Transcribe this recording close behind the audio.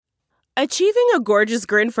Achieving a gorgeous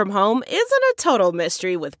grin from home isn't a total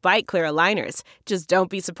mystery with Bite Clear aligners. Just don't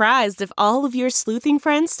be surprised if all of your sleuthing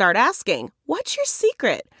friends start asking, "What's your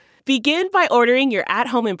secret?" Begin by ordering your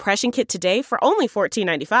at-home impression kit today for only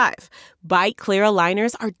 $14.95. Bite Clear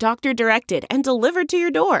aligners are doctor-directed and delivered to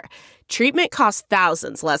your door. Treatment costs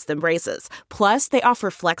thousands less than braces. Plus, they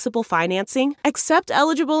offer flexible financing, accept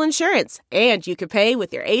eligible insurance, and you can pay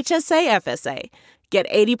with your HSA FSA. Get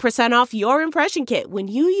 80% off your impression kit when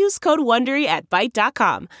you use code WONDERY at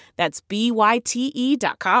Byte.com. That's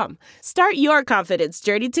BYTE.com. Start your confidence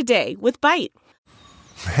journey today with Byte.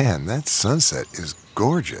 Man, that sunset is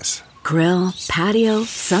gorgeous. Grill, patio,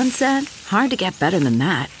 sunset. Hard to get better than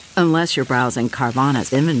that. Unless you're browsing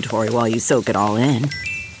Carvana's inventory while you soak it all in.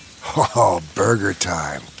 Oh, burger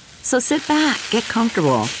time. So sit back, get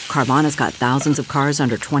comfortable. Carvana's got thousands of cars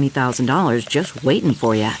under $20,000 just waiting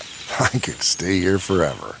for you. I could stay here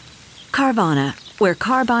forever. Carvana, where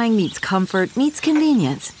car buying meets comfort, meets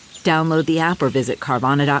convenience. Download the app or visit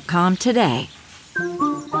Carvana.com today.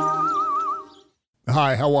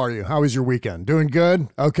 Hi, how are you? How was your weekend? Doing good?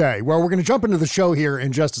 Okay, well, we're going to jump into the show here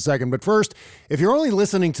in just a second. But first, if you're only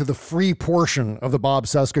listening to the free portion of the Bob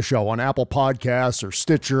Cesca Show on Apple Podcasts or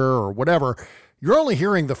Stitcher or whatever, you're only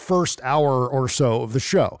hearing the first hour or so of the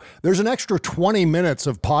show. There's an extra 20 minutes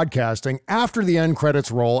of podcasting after the end credits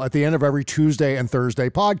roll at the end of every Tuesday and Thursday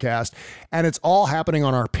podcast, and it's all happening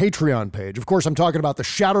on our Patreon page. Of course, I'm talking about the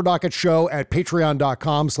Shadow Docket Show at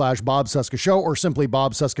patreon.com/Bob Cesca Show or simply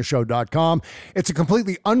bobcescashow.com. It's a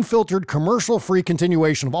completely unfiltered, commercial-free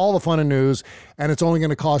continuation of all the fun and news, and it's only going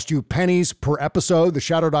to cost you pennies per episode. The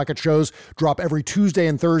Shadow Docket shows drop every Tuesday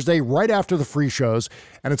and Thursday right after the free shows,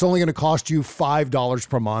 and it's only going to cost you $5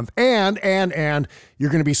 per month. And you're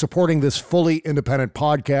going to be supporting this fully independent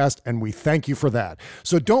podcast, and we thank you for that.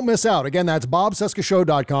 So don't miss out. Again, that's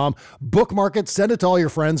bobcescashow.com. Bookmark it, send it to all your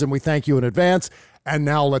friends, and we thank you in advance. And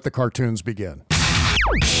now let the cartoons begin.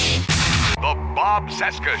 The Bob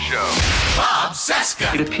Cesca Show. Bob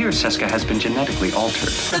Cesca. It appears Cesca has been genetically altered.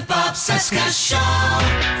 The Bob Cesca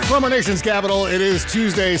Show. From our nation's capital, it is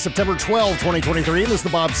Tuesday, September 12, 2023. This is the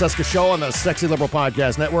Bob Cesca Show on the Sexy Liberal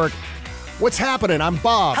Podcast Network. What's happening? I'm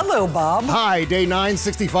Bob. Hello, Bob. Hi, day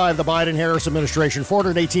 965, the Biden-Harris administration,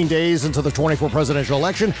 418 days until the 24 presidential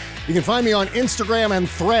election. You can find me on Instagram and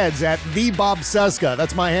Threads at @TheBobCesca.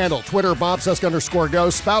 That's my handle. Twitter, BobCesca_go.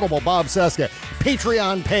 Spoutable, Bob Cesca.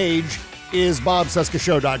 Patreon page is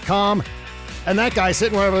bobcescashow.com. And that guy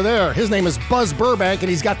sitting right over there, his name is Buzz Burbank, and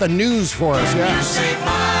he's got the news for us. Yeah. You say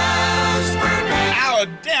Buzz Burbank. Oh,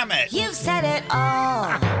 damn it. You've said it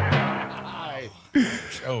all.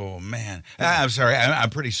 Oh, man. I'm sorry. I'm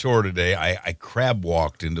pretty sore today. I crab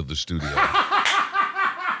walked into the studio.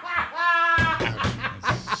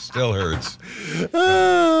 Still hurts.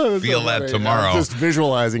 Feel that tomorrow. Just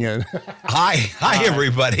visualizing it. Hi,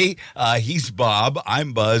 everybody. He's Bob.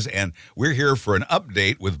 I'm Buzz, and we're here for an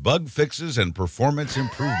update with bug fixes and performance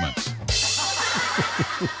improvements.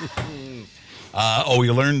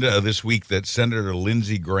 We learned this week that Senator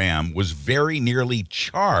Lindsey Graham was very nearly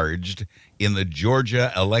charged in the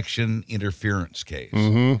Georgia election interference case.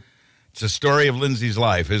 Mm-hmm. It's a story of Lindsey's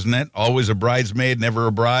life, isn't it? Always a bridesmaid, never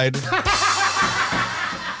a bride.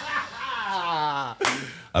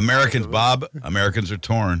 Americans, Bob, Americans are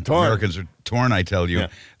torn. Americans are torn, I tell you. Yeah.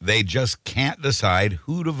 They just can't decide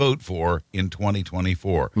who to vote for in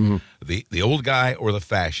 2024. Mm-hmm. The old guy or the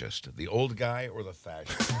fascist? The old guy or the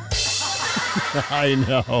fascist? I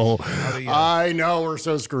know. I know. We're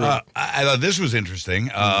so screwed. I thought this was interesting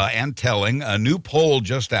and telling. A new poll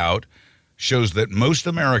just out shows that most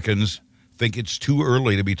Americans think it's too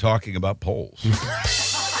early to be talking about polls.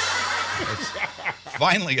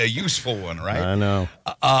 Finally, a useful one, right? I know.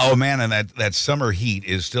 Oh, man, and that summer heat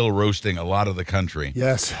is still roasting a lot of the country.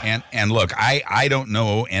 Yes. And look, I don't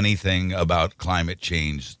know anything about climate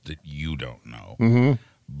change that you don't know. Mm-hmm.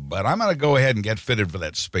 But I'm going to go ahead and get fitted for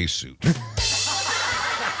that spacesuit.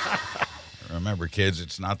 Remember, kids,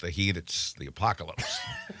 it's not the heat, it's the apocalypse.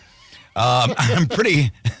 I'm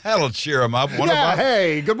pretty, that'll cheer them up.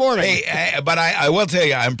 Hey, good morning. Hey, but I will tell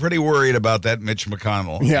you, I'm pretty worried about that Mitch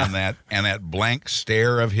McConnell and that blank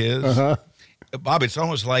stare of his. Uh-huh. Bob, it's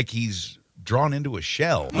almost like he's drawn into a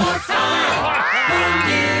shell. More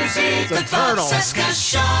music, it's a turtle. It's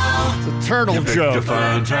a turtle you joke. You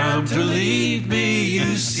find time to leave me,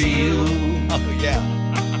 you steal. Oh, yeah.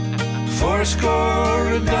 4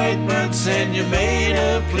 indictments and you made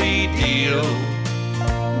a plea deal.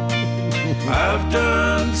 I've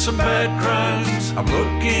done some bad crimes, I'm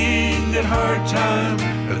looking at hard time,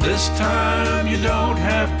 but this time you don't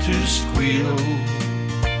have to squeal.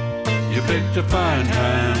 You picked a fine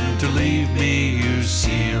time to leave me, you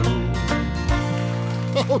seal.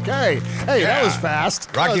 Okay. Hey, that was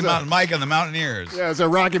fast. Rocky Mountain Mike and the Mountaineers. Yeah, it's a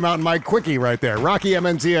Rocky Mountain Mike quickie right there. Rocky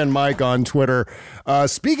MNT and Mike on Twitter.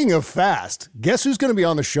 Speaking of fast, guess who's going to be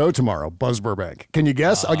on the show tomorrow? Buzz Burbank. Can you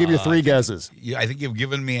guess? I'll give you 3 guesses. Yeah, I think you've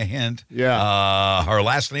given me a hint. Yeah. Her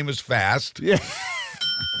last name is Fast. Yeah.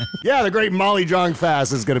 Yeah, the great Molly Jong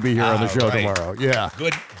Fast is going to be here on the show right. tomorrow. Yeah.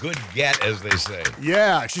 Good get, as they say.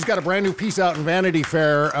 Yeah, she's got a brand new piece out in Vanity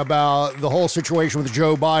Fair about the whole situation with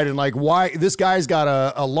Joe Biden, like why this guy's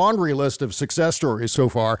got a laundry list of success stories so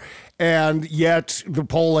far, and yet the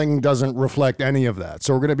polling doesn't reflect any of that.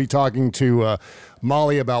 So we're going to be talking to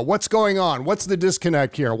Molly about what's going on, what's the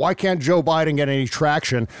disconnect here, why can't Joe Biden get any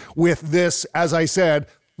traction with this, as I said,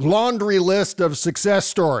 laundry list of success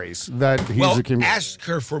stories that he's accumulated. Ask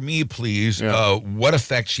her for me, please, what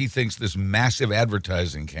effect she thinks this massive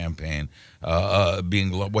advertising campaign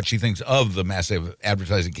what she thinks of the massive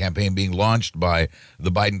advertising campaign being launched by the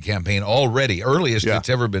Biden campaign already, earliest it's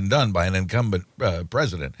ever been done by an incumbent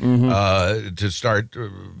president, to start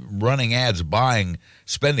running ads,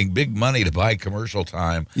 spending big money to buy commercial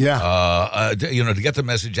time, to get the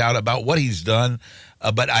message out about what he's done.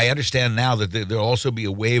 But I understand now that there'll also be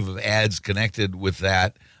a wave of ads connected with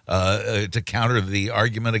that to counter the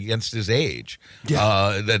argument against his age.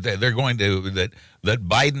 That they're going to that the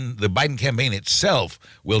Biden campaign itself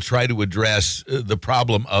will try to address the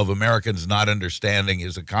problem of Americans not understanding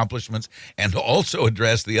his accomplishments, and to also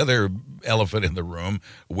address the other elephant in the room,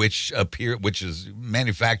 which is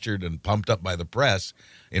manufactured and pumped up by the press,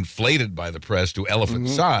 inflated by the press to elephant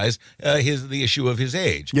size, the issue of his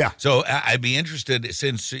age. Yeah. So I'd be interested,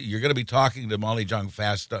 since you're going to be talking to Molly Jong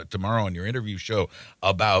Fast tomorrow on your interview show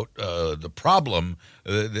about the problem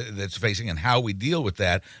that's facing and how we deal with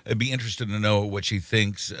that. I'd be interested to know what she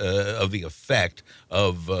thinks of the effect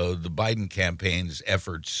of the Biden campaign's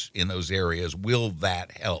efforts in those areas. Will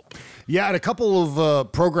that help? Yeah, and a couple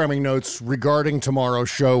of programming notes regarding tomorrow's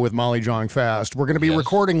show with Molly Jong Fast. We're going to be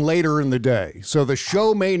recording later in the day, so the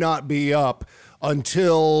show may not be up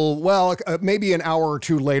until, maybe an hour or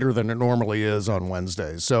two later than it normally is on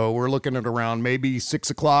Wednesdays. So we're looking at around maybe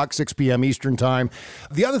 6 p.m. Eastern time.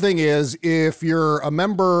 The other thing is, if you're a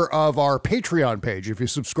member of our Patreon page, if you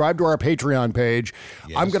subscribe to our Patreon page,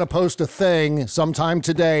 I'm going to post a thing sometime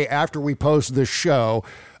today after we post this show,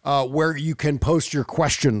 where you can post your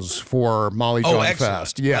questions for Molly Jong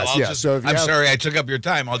Fast. Yes, well, so I'm sorry I took up your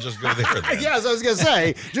time. I'll just go there then. Yes, I was going to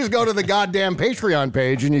say, just go to the goddamn Patreon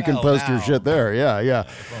page and you can post your shit there. Yeah.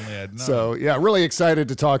 If only I'd known. So, really excited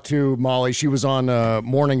to talk to Molly. She was on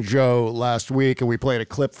Morning Joe last week, and we played a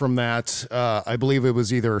clip from that. I believe it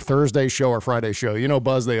was either Thursday's show or Friday's show. You know,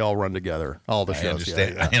 Buzz, they all run together, all the shows.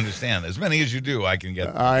 I understand. As many as you do, I can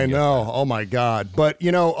get. I know. Oh, my God. But,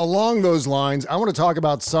 along those lines, I want to talk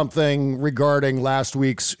about something regarding last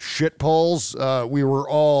week's shit polls. We were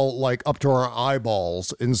all like up to our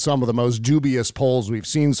eyeballs in some of the most dubious polls we've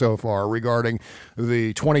seen so far regarding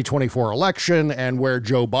the 2024 election and where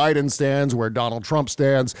Joe Biden stands, where Donald Trump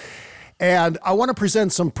stands. And I want to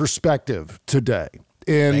present some perspective today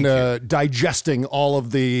in digesting all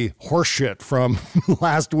of the horseshit from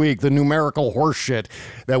last week, the numerical horseshit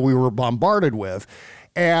that we were bombarded with.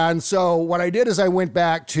 And so what I did is I went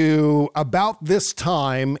back to about this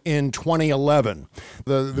time in 2011,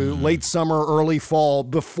 the late summer, early fall,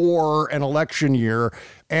 before an election year,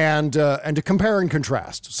 and to compare and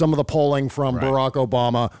contrast some of the polling from Barack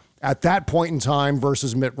Obama at that point in time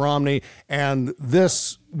versus Mitt Romney, and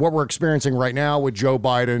what we're experiencing right now with Joe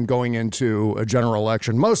Biden going into a general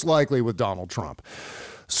election, most likely with Donald Trump.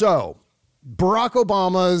 So Barack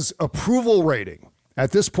Obama's approval rating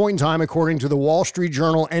at this point in time, according to the Wall Street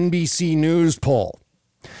Journal NBC News poll,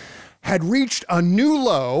 had reached a new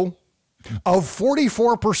low of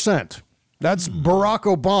 44%. That's Barack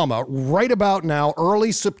Obama right about now,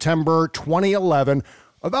 early September 2011,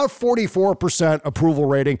 about 44% approval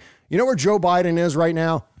rating. You know where Joe Biden is right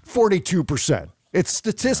now? 42%. It's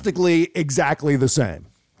statistically exactly the same.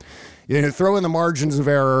 Throw in the margins of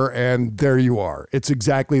error, and there you are. It's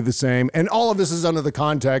exactly the same. And all of this is under the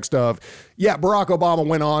context of, Barack Obama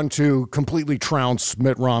went on to completely trounce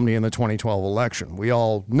Mitt Romney in the 2012 election. We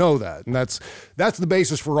all know that. And that's the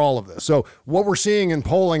basis for all of this. So what we're seeing in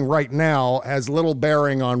polling right now has little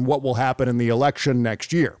bearing on what will happen in the election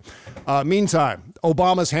next year. Meantime,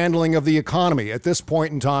 Obama's handling of the economy at this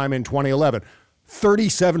point in time in 2011,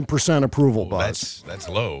 37% approval, Buzz. That's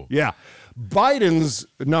low. Yeah. Biden's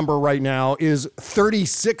number right now is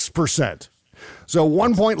 36%. So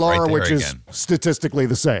 1 point lower, which is statistically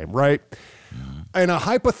the same, right? In a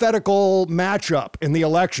hypothetical matchup in the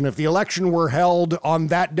election, if the election were held on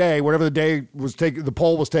that day, whatever the day was taken, the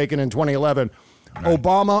poll was taken in 2011,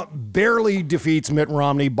 Obama barely defeats Mitt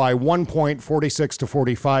Romney by 1 point, 46 to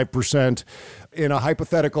 45%. In a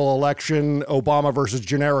hypothetical election, Obama versus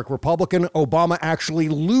generic Republican, Obama actually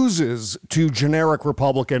loses to generic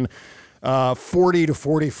Republican 40 to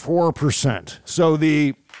 44%. So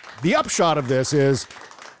the upshot of this is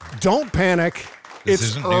don't panic.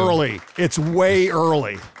 It's early. New. It's way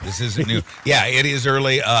early. This isn't new. Yeah, it is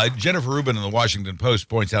early. Jennifer Rubin in the Washington Post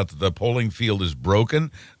points out that the polling field is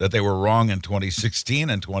broken, that they were wrong in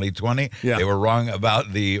 2016 and 2020. Yeah. They were wrong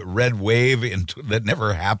about the red wave that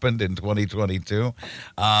never happened in 2022.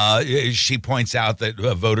 She points out that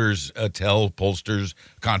voters tell pollsters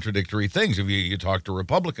contradictory things. If you talk to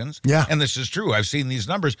Republicans, and this is true, I've seen these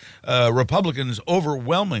numbers, Republicans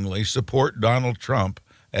overwhelmingly support Donald Trump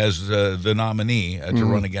as the nominee to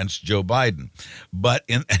run against Joe Biden. But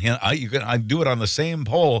I do it on the same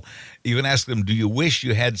poll. You can ask them, do you wish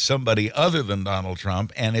you had somebody other than Donald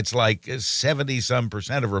Trump? And it's like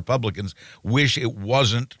 70-some% of Republicans wish it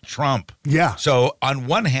wasn't Trump. Yeah. So on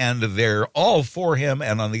one hand, they're all for him,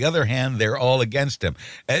 and on the other hand, they're all against him.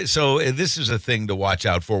 So this is a thing to watch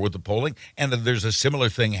out for with the polling. And there's a similar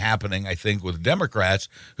thing happening, I think, with Democrats,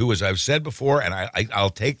 who, as I've said before, and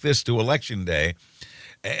I'll take this to Election Day,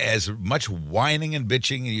 as much whining and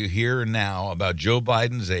bitching you hear now about Joe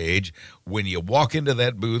Biden's age, when you walk into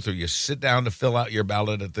that booth or you sit down to fill out your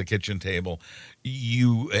ballot at the kitchen table,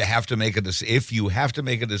 you have to make if you have to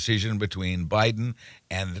make a decision between Biden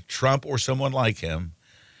and Trump or someone like him,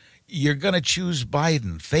 you're going to choose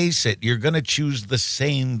Biden. Face it, you're going to choose the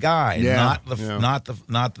same guy, not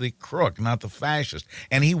the crook, not the fascist.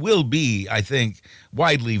 And he will be, I think,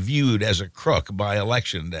 widely viewed as a crook by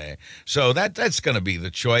Election Day. So that's going to be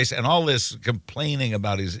the choice. And all this complaining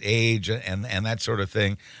about his age and that sort of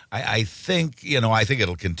thing, I think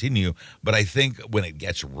it'll continue. But I think when it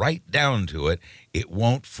gets right down to it, it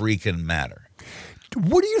won't freaking matter.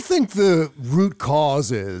 What do you think the root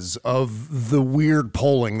cause is of the weird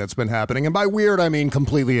polling that's been happening? And by weird, I mean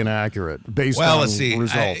completely inaccurate based on let's see.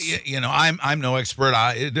 Results. I'm no expert.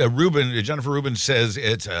 Jennifer Rubin says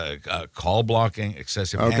it's call blocking,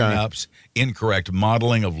 excessive hang-ups, incorrect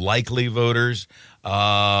modeling of likely voters.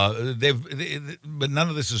 But none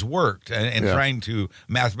of this has worked, and trying to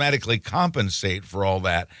mathematically compensate for all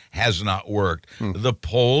that has not worked. The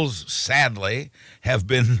polls, sadly, have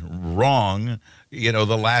been wrong.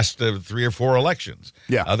 The last 3 or 4 elections.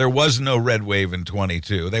 There was no red wave in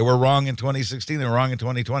 22. They were wrong in 2016. They were wrong in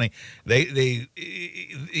 2020.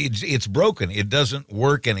 It's broken. It doesn't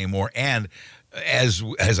work anymore. And as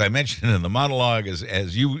I mentioned in the monologue,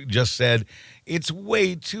 as you just said, it's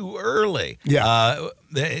way too early.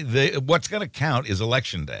 What's going to count is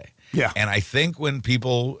Election Day. And I think when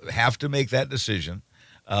people have to make that decision,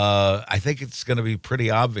 I think it's going to be pretty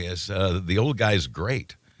obvious. The old guy's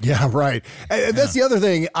great. Yeah, right. And that's the other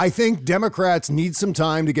thing. I think Democrats need some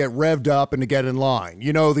time to get revved up and to get in line.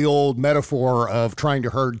 You know, the old metaphor of trying to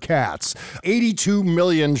herd cats. 82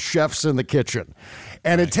 million chefs in the kitchen.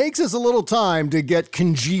 And it takes us a little time to get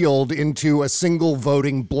congealed into a single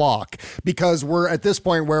voting block because we're at this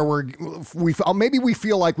point where maybe we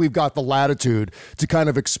feel like we've got the latitude to kind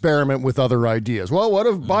of experiment with other ideas. Well, what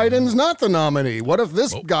if Biden's not the nominee? What if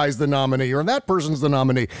this guy's the nominee or that person's the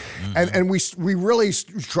nominee? And we really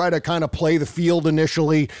try to kind of play the field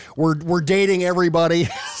initially. We're dating everybody,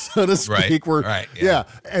 so to speak.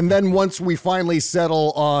 And then once we finally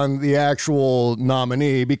settle on the actual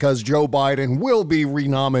nominee, because Joe Biden will be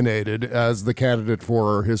renominated as the candidate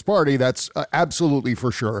for his party, that's absolutely for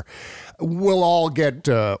sure. We'll all get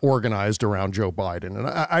organized around Joe Biden, and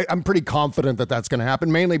I'm pretty confident that that's going to happen,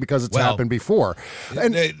 mainly because it's happened before.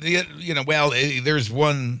 And there's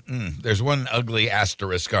one ugly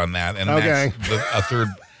asterisk on that, and that's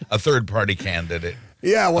a third party candidate.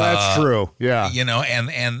 Yeah, well, that's true. Yeah.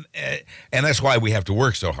 And that's why we have to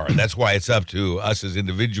work so hard. That's why it's up to us as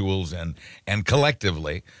individuals and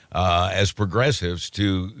collectively as progressives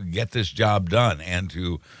to get this job done and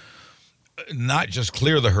to not just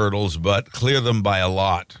clear the hurdles, but clear them by a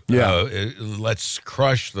lot. Let's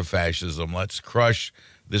crush the fascism. Let's crush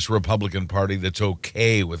this Republican Party that's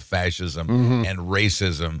okay with fascism and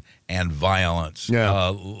racism and violence.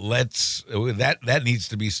 That needs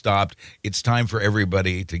to be stopped. It's time for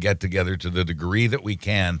everybody to get together to the degree that we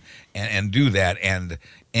can and do that. And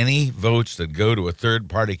any votes that go to a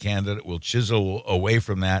third-party candidate will chisel away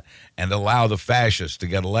from that and allow the fascists to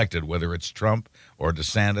get elected, whether it's Trump or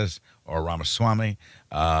DeSantis or Ramaswamy.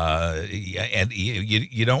 And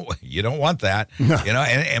you don't want that.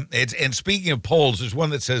 And speaking of polls, there's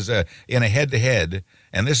one that says in a head-to-head,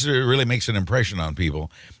 and this really makes an impression on people.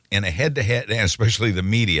 in a head-to-head, and especially the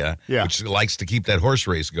media, which likes to keep that horse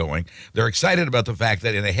race going, they're excited about the fact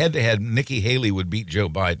that in a head-to-head, Nikki Haley would beat Joe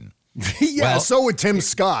Biden. So would Tim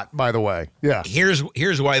Scott, by the way. Yeah. Here's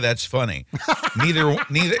why that's funny. Neither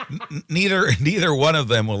one of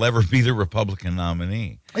them will ever be the Republican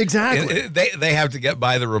nominee. Exactly. They have to get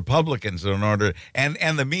by the Republicans in order, and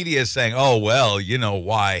the media is saying, oh, well, you know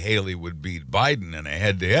why Haley would beat Biden in a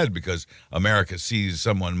head-to-head, because America sees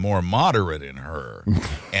someone more moderate in her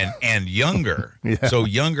and younger. So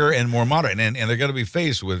younger and more moderate. And they're going to be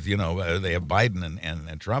faced with, they have Biden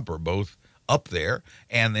and Trump are both up there,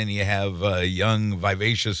 and then you have young,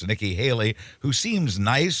 vivacious Nikki Haley, who seems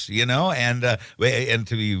nice, and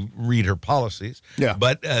to read her policies. Yeah.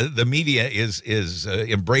 But the media is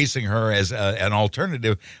embracing her as an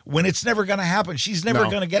alternative when it's never going to happen. She's never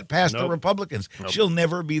going to get past the Republicans. She'll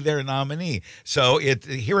never be their nominee. So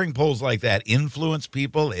hearing polls like that influence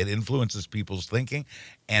people. It influences people's thinking.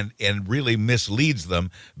 And really misleads them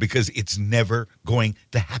because it's never going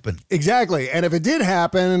to happen. Exactly. And if it did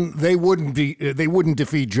happen, they wouldn't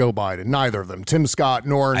defeat Joe Biden. Neither of them. Tim Scott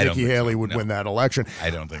nor Nikki Haley would win that election.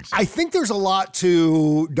 I don't think so. I think there's a lot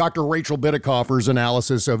to Dr. Rachel Bitecofer's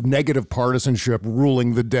analysis of negative partisanship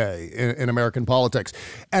ruling the day in American politics.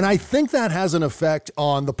 And I think that has an effect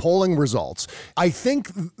on the polling results. I think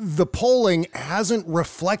the polling hasn't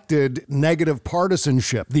reflected negative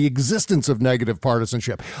partisanship, the existence of negative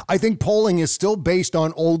partisanship. I think polling is still based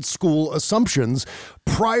on old school assumptions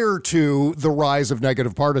prior to the rise of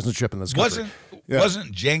negative partisanship in this country.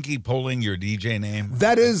 Wasn't Janky Polling your DJ name?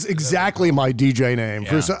 That is exactly my DJ name.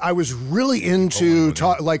 Yeah. I was really into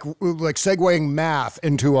like segueing math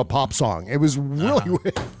into a pop song. It was really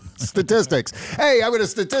statistics. Hey, I'm going to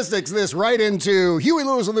statistics this right into Huey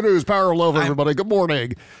Lewis on the News. Power of Love, everybody. Good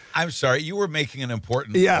morning. I'm sorry, you were making an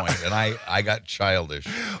important point, and I got childish.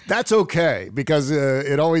 That's okay, because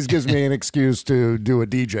it always gives me an excuse to do a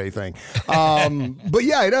DJ thing. But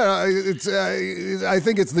yeah, I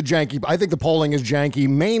think it's the janky. I think the polling is janky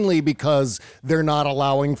mainly because they're not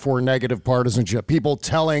allowing for negative partisanship. People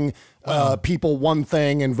telling people one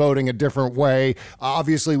thing and voting a different way.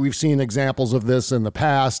 Obviously, we've seen examples of this in the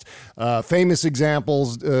past, famous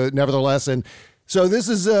examples, nevertheless, and so this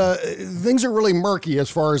is things are really murky as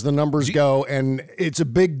far as the numbers go, and it's a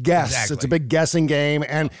big guess. Exactly. It's a big guessing game,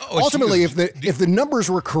 and ultimately, if the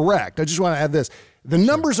numbers were correct, I just want to add this: the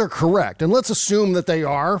numbers are correct, and let's assume that they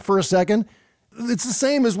are for a second. It's the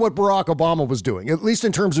same as what Barack Obama was doing, at least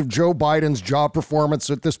in terms of Joe Biden's job performance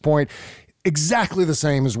at this point. Exactly the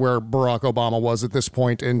same as where Barack Obama was at this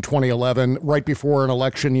point in 2011, right before an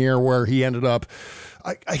election year where he ended up.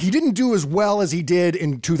 He didn't do as well as he did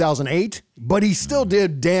in 2008, but he still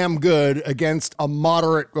did damn good against a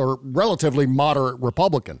moderate or relatively moderate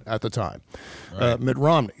Republican at the time, Mitt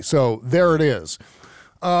Romney. So there it is.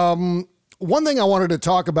 One thing I wanted to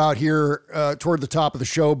talk about here toward the top of the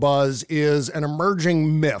show, Buzz, is an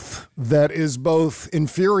emerging myth that is both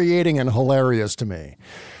infuriating and hilarious to me.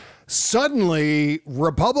 Suddenly,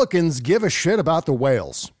 Republicans give a shit about the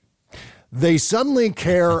whales. They suddenly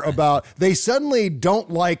care about, they suddenly don't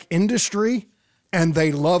like industry, and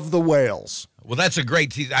they love the whales. Well, that's a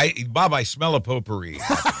great tease. Bob, I smell a potpourri.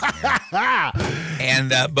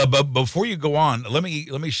 And but before you go on, let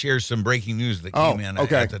me share some breaking news that came in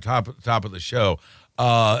at the top of the show.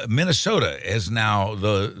 Minnesota is now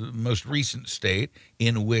the most recent state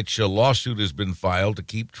in which a lawsuit has been filed to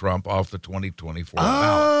keep Trump off the 2024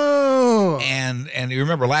 ballot. And you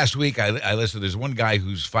remember last week I listed there's one guy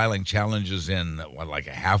who's filing challenges in like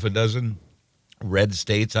a half a dozen red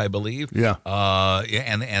states, I believe. Yeah.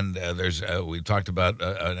 And there's we talked about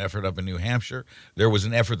an effort up in New Hampshire. There was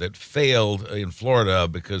an effort that failed in Florida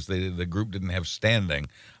because the group didn't have standing.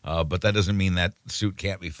 But that doesn't mean that suit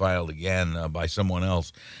can't be filed again by someone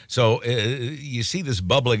else. So you see this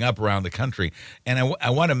bubbling up around the country. And I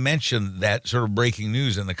want to mention that sort of breaking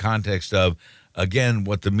news in the context of, again,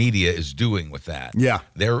 what the media is doing with that. Yeah.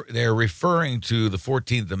 They're referring to the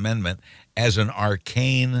 14th Amendment as an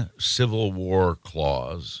arcane Civil War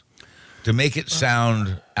clause to make it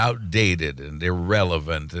sound outdated and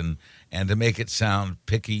irrelevant and to make it sound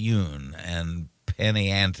picayune and penny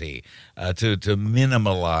ante, to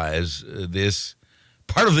minimalize this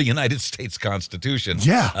part of the United States Constitution.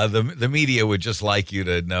 Yeah. The media would just like you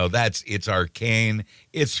to know it's arcane.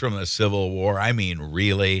 It's from the Civil War. I mean,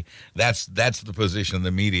 really, that's the position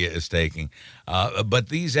the media is taking. But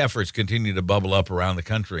these efforts continue to bubble up around the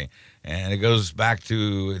country. And it goes back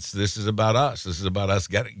to this is about us. This is about us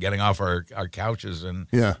getting off our couches and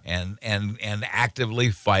actively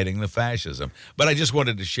fighting the fascism. But I just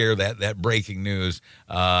wanted to share that breaking news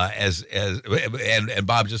and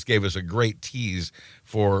Bob just gave us a great tease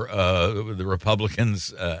for the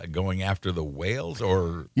Republicans going after the whales,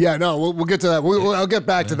 or we'll get to that. I'll get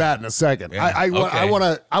back to that in a second. Yeah. I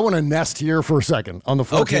want to nest here for a second on the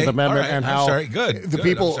 14th Amendment and how the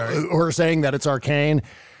people who are saying that it's arcane.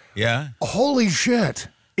 Yeah. Holy shit!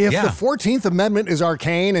 If the 14th Amendment is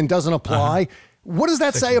arcane and doesn't apply. What does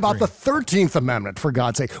that say about the 13th Amendment, for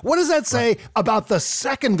God's sake? What does that say about the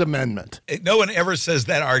Second Amendment? No one ever says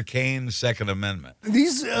that arcane Second Amendment.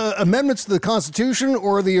 These amendments to the Constitution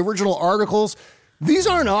or the original articles, these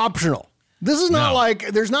aren't optional. This is not like,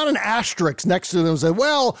 there's not an asterisk next to them that says,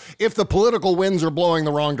 well, if the political winds are blowing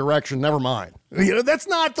the wrong direction, never mind. That's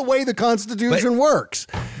not the way the Constitution works.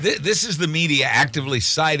 This is the media actively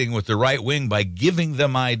siding with the right wing by giving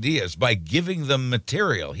them ideas, by giving them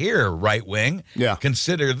material. Here, right wing,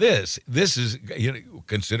 consider this. This is,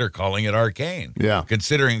 consider calling it arcane. Yeah.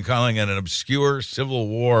 Considering calling it an obscure Civil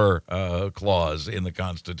War clause in the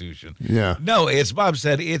Constitution. Yeah. No, it's, Bob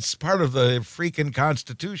said, it's part of the freaking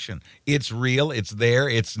Constitution. It's real. It's there.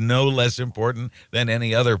 It's no less important than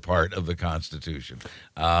any other part of the Constitution.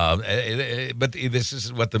 But this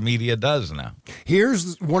is what the media does now.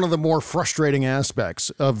 Here's one of the more frustrating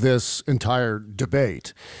aspects of this entire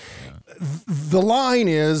debate. The line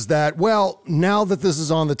is that, well, now that this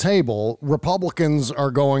is on the table, Republicans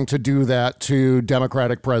are going to do that to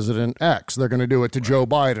Democratic President X. They're going to do it to Joe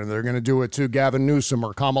Biden. They're going to do it to Gavin Newsom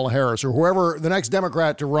or Kamala Harris or whoever the next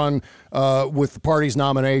Democrat to run with the party's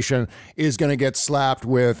nomination is going to get slapped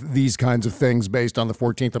with these kinds of things based on the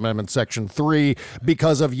 14th Amendment, Section 3,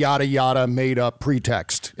 because of yada, yada, made up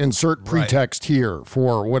pretext. Insert pretext here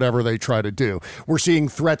for whatever they try to do. We're seeing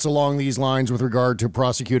threats along these lines with regard to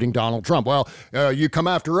prosecuting Donald Trump. Well, you come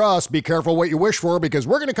after us, be careful what you wish for, because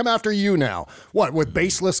we're going to come after you now. What, with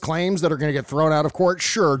baseless claims that are going to get thrown out of court?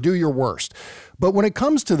 Sure, do your worst. But when it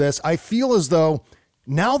comes to this, I feel as though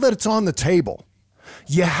now that it's on the table,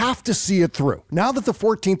 you have to see it through. Now that the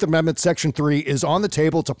 14th Amendment, Section 3 is on the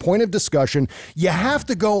table, it's a point of discussion, you have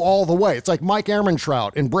to go all the way. It's like Mike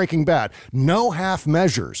Ehrmantraut in Breaking Bad. No half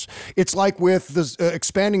measures. It's like with the,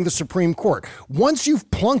 expanding the Supreme Court. Once you've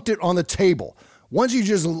plunked it on the table, once you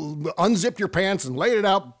just unzip your pants and laid it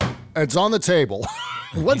out, it's on the table.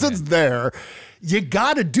 Once it's there, you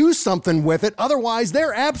got to do something with it. Otherwise,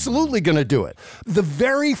 they're absolutely going to do it. The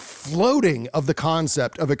very floating of the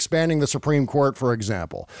concept of expanding the Supreme Court, for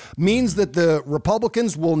example, means that the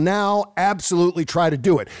Republicans will now absolutely try to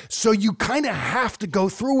do it. So you kind of have to go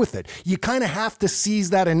through with it. You kind of have to seize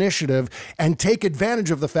that initiative and take advantage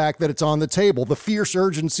of the fact that it's on the table, the fierce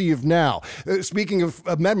urgency of now. Speaking of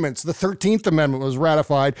amendments, the 13th Amendment was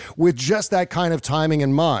ratified with just that kind of timing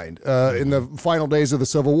in mind in the final days of the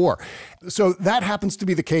Civil War. So that happens to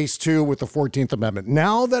be the case, too, with the 14th Amendment.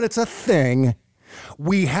 Now that it's a thing,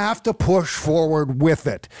 we have to push forward with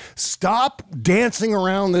it. Stop dancing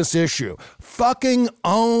around this issue. Fucking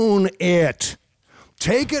own it.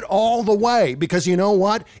 Take it all the way, because you know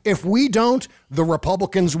what? If we don't, the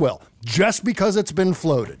Republicans will, just because it's been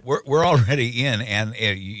floated. We're already in, and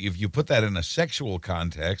if you put that in a sexual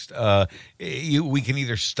context, we can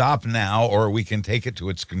either stop now or we can take it to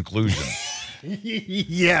its conclusion.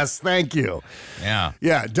 Yes, thank you. Yeah.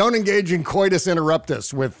 Yeah, don't engage in coitus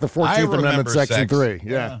interruptus with the 14th Amendment, Section 3.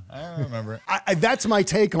 Yeah, I remember it. That's my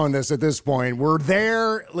take on this at this point. We're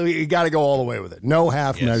there. You got to go all the way with it. No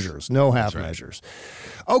half measures. No half measures.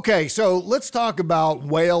 Okay, so let's talk about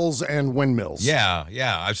whales and windmills. Yeah.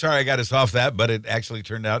 I'm sorry I got us off that, but it actually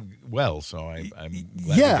turned out well, so I'm glad we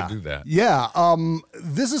could do that. Yeah,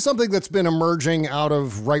 this is something that's been emerging out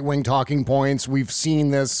of right-wing talking points. We've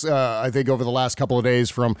seen this, I think, over the last couple of days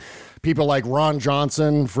from people like Ron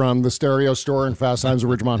Johnson from the Stereo Store in Fast Times at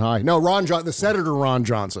Ridgemont High. No, the Senator Ron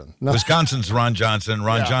Johnson. No. Wisconsin's Ron Johnson.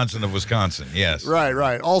 Johnson of Wisconsin, yes.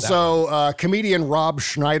 Right. Also, comedian Rob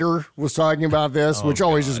Schneider was talking about this, which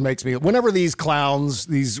always just makes me... Whenever these clowns,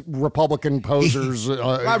 these Republican posers...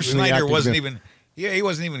 Rob Schneider wasn't even... Yeah, he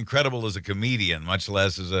wasn't even credible as a comedian, much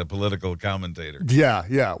less as a political commentator.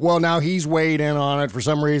 Yeah. Well, now he's weighed in on it. For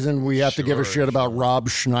some reason, we have to give a shit about Rob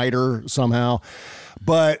Schneider somehow.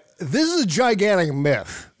 But this is a gigantic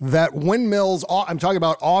myth that windmills, I'm talking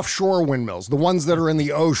about offshore windmills, the ones that are in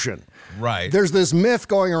the ocean. Right. There's this myth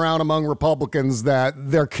going around among Republicans that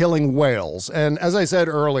they're killing whales. And as I said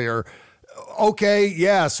earlier, okay,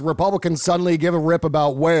 yes, Republicans suddenly give a rip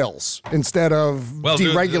about whales instead of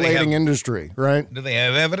deregulating industry, right? Do they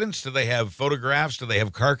have evidence? Do they have photographs? Do they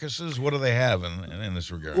have carcasses? What do they have in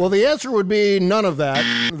this regard? Well, the answer would be none of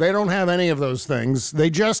that. They don't have any of those things. They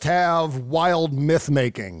just have wild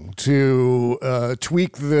myth-making to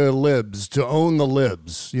tweak the libs, to own the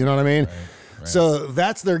libs. You know what I mean? Right. So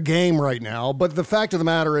that's their game right now. But the fact of the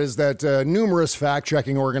matter is that numerous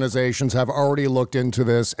fact-checking organizations have already looked into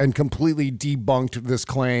this and completely debunked this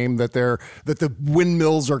claim that the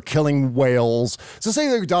windmills are killing whales. So say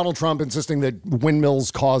that Donald Trump insisting that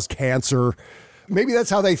windmills cause cancer. Maybe that's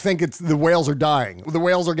how they think the whales are dying. The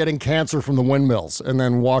whales are getting cancer from the windmills and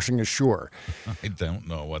then washing ashore. I don't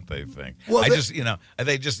know what they think. Well,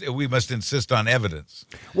 we must insist on evidence.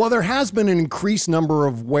 Well, there has been an increased number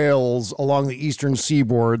of whales along the eastern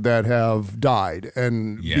seaboard that have died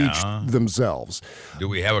and beached themselves. Do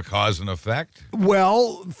we have a cause and effect?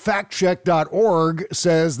 Well, factcheck.org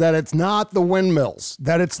says that it's not the windmills,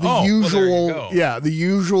 that it's the the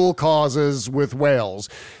usual causes with whales.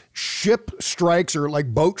 Ship strikes or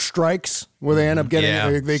like boat strikes where they end up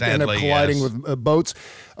getting they end up colliding with boats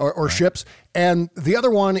or ships. And the other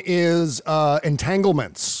one is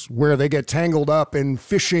entanglements where they get tangled up in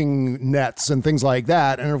fishing nets and things like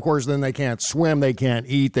that. And of course, then they can't swim, they can't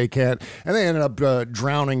eat, and they end up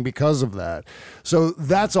drowning because of that. So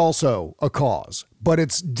that's also a cause, but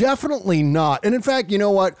it's definitely not. And in fact, you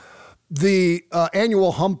know what? The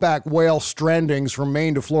annual humpback whale strandings from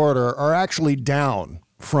Maine to Florida are actually down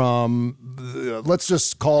from, let's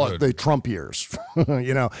just call it the Trump years,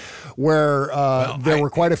 where there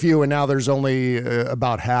were quite a few, and now there's only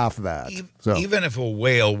about half that. Even if a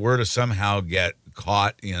whale were to somehow get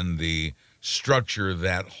caught in the structure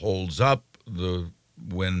that holds up the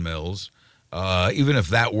windmills, even if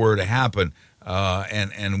that were to happen,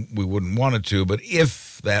 and we wouldn't want it to, but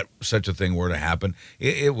if that such a thing were to happen,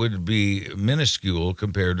 it would be minuscule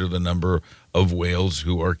compared to the number of whales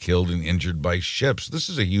who are killed and injured by ships. This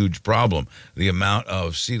is a huge problem. The amount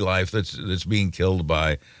of sea life that's being killed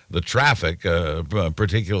by the traffic,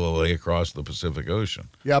 particularly across the Pacific Ocean.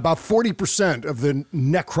 Yeah, about 40% of the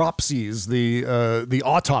necropsies, the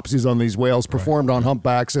autopsies on these whales performed on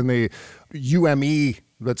humpbacks in the UME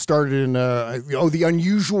that started in the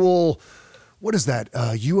unusual. What is that?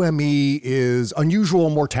 UME is unusual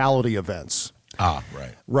mortality events. Ah,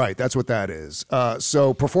 right. Right, that's what that is.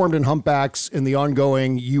 So performed in humpbacks in the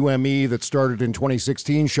ongoing UME that started in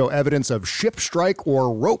 2016 show evidence of ship strike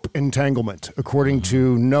or rope entanglement, according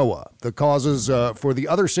to NOAA. The causes for the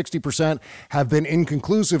other 60% have been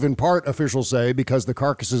inconclusive in part, officials say, because the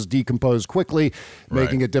carcasses decompose quickly,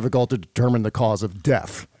 making it difficult to determine the cause of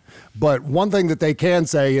death. But one thing that they can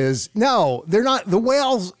say is, no, they're not. The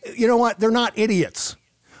whales, you know what? They're not idiots.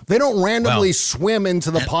 They don't randomly swim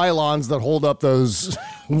into the pylons that hold up those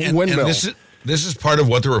windmills. And this is part of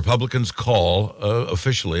what the Republicans call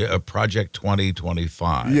officially a Project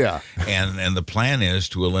 2025. Yeah. And the plan is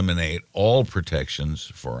to eliminate all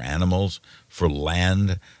protections for animals, for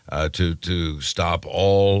land, to stop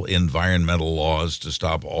all environmental laws, to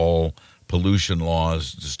stop all pollution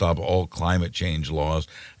laws, to stop all climate change laws,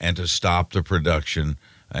 and to stop the production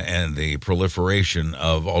and the proliferation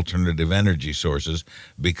of alternative energy sources,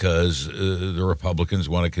 because the Republicans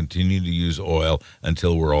want to continue to use oil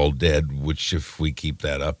until we're all dead, which, if we keep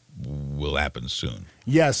that up, will happen soon.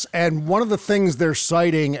 Yes, and one of the things they're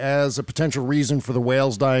citing as a potential reason for the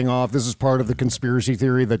whales dying off, this is part of the conspiracy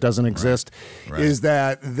theory that doesn't exist, is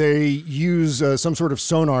that they use some sort of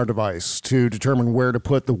sonar device to determine where to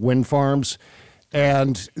put the wind farms.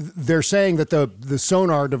 And they're saying that the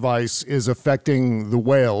sonar device is affecting the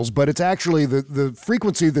whales, but it's actually the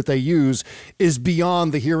frequency that they use is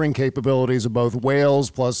beyond the hearing capabilities of both whales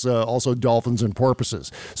plus also dolphins and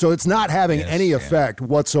porpoises. So it's not having any effect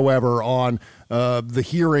whatsoever on the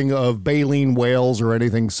hearing of baleen whales or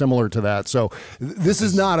anything similar to that. So this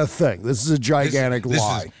is not a thing. This is a gigantic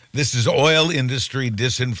lie. This is oil industry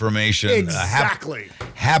disinformation. Exactly.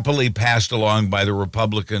 Happily passed along by the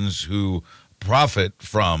Republicans who profit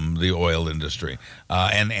from the oil industry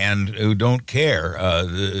and who don't care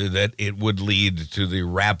that it would lead to the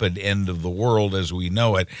rapid end of the world as we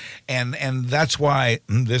know it. And that's why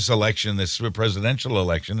this election, this presidential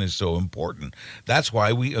election, is so important. That's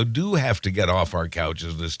why we do have to get off our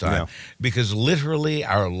couches this time, because literally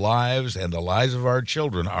our lives and the lives of our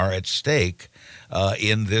children are at stake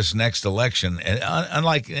in this next election.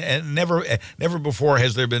 And never before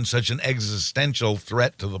has there been such an existential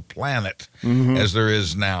threat to the planet as there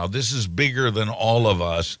is now. This is bigger than all of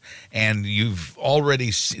us, and you've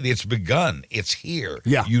already seen it's begun. It's here.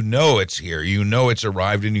 Yeah. You know it's here. You know it's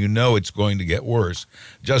arrived, and you know it's going to get worse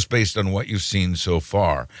just based on what you've seen so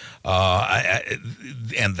far.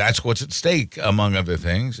 And that's what's at stake, among other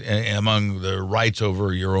things, among the rights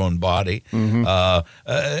over your own body,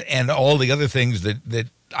 and all the other things that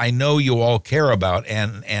I know you all care about,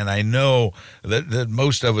 and I know that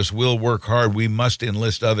most of us will work hard. We must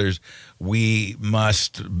enlist others. We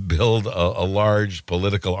must build a large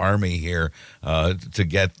political army here to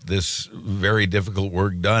get this very difficult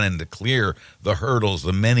work done and to clear the hurdles,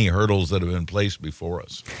 the many hurdles that have been placed before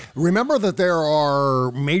us. Remember that there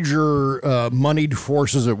are major moneyed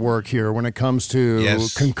forces at work here when it comes to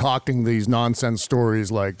concocting these nonsense stories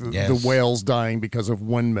like the whales dying because of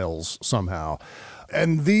windmills somehow.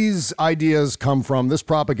 And these ideas this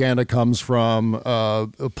propaganda comes from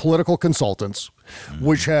political consultants,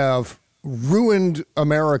 which have ruined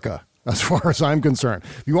America as far as I'm concerned.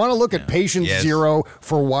 If you want to look at patient zero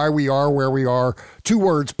for why we are where we are, 2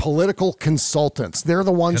 words, political consultants. They're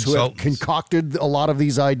the ones who have concocted a lot of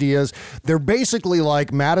these ideas. They're basically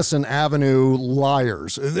like Madison Avenue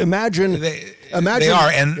liars. Imagine they are.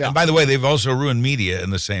 And by the way, they've also ruined media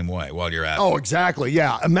in the same way while you're at it. Oh, exactly.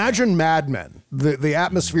 Yeah. Imagine Mad Men, the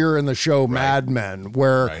atmosphere in the show Mad Men,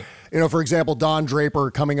 where, for example, Don Draper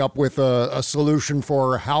coming up with a solution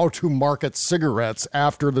for how to market cigarettes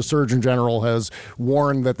after the Surgeon General has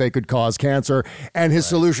warned that they could cause cancer. And his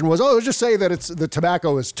solution was, just say that the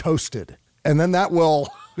tobacco is toasted. And then that will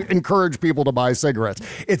encourage people to buy cigarettes.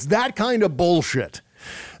 It's that kind of bullshit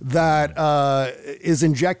that is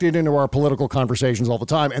injected into our political conversations all the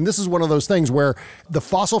time. And this is one of those things where the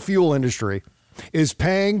fossil fuel industry is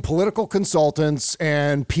paying political consultants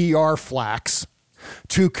and PR flacks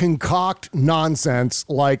to concoct nonsense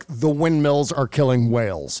like the windmills are killing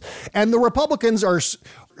whales. And the Republicans are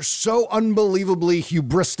so unbelievably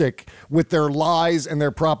hubristic with their lies and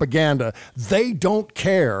their propaganda. They don't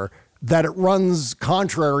care that it runs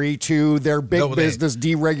contrary to their big business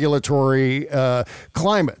deregulatory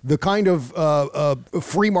climate. The kind of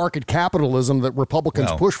free market capitalism that Republicans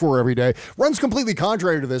push for every day runs completely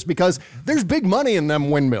contrary to this because there's big money in them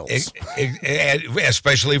windmills.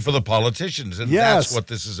 Especially for the politicians. And that's what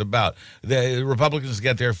this is about. The Republicans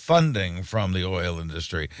get their funding from the oil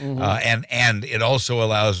industry. And it also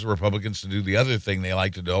allows Republicans to do the other thing they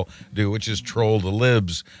like to do, which is troll the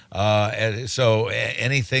libs. So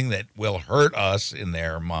anything that will hurt us in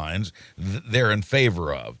their minds, they're in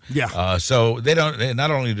favor of. So they don't.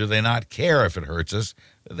 Not only do they not care if it hurts us,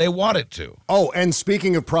 they want it to. Oh, and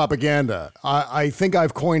speaking of propaganda, I think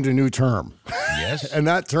I've coined a new term. Yes, and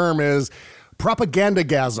that term is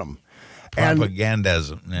propagandagasm.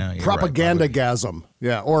 Propagandagasm. Yeah, propagandagasm.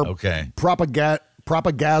 Or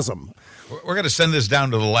propagasm. We're going to send this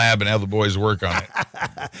down to the lab and have the boys work on it.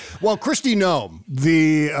 Well, Kristi Noem,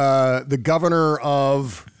 the governor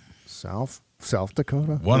of South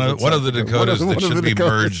Dakota? One of the Dakotas that should be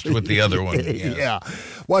merged with the other one. Yes. Yeah.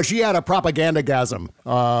 Well, she had a propagandagasm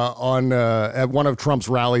at one of Trump's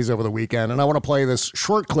rallies over the weekend. And I want to play this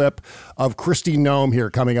short clip of Kristi Noem here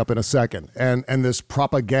coming up in a second. And this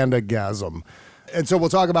propagandagasm. And so we'll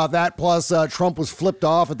talk about that. Plus, Trump was flipped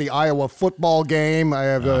off at the Iowa football game. I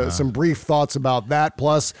have some brief thoughts about that.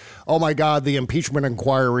 Plus, oh my God, the impeachment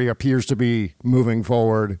inquiry appears to be moving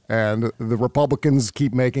forward, and the Republicans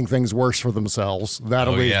keep making things worse for themselves.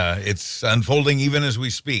 It's unfolding even as we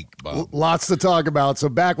speak, Bob. Lots to talk about. So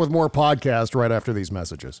back with more podcast right after these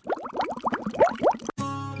messages.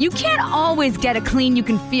 You can't always get a clean you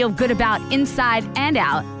can feel good about inside and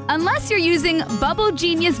out unless you're using Bubble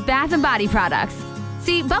Genius Bath and Body products.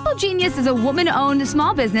 See, Bubble Genius is a woman-owned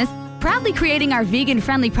small business proudly creating our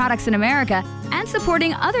vegan-friendly products in America and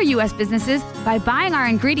supporting other U.S. businesses by buying our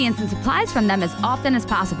ingredients and supplies from them as often as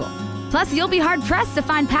possible. Plus, you'll be hard-pressed to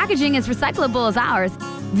find packaging as recyclable as ours.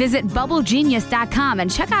 Visit BubbleGenius.com and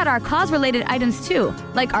check out our cause-related items too,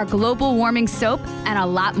 like our global warming soap and a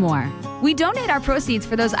lot more. We donate our proceeds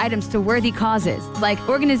for those items to worthy causes, like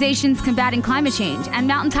organizations combating climate change and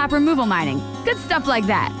mountaintop removal mining. Good stuff like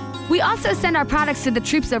that. We also send our products to the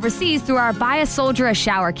troops overseas through our Buy a Soldier a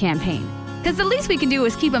Shower campaign. Because the least we can do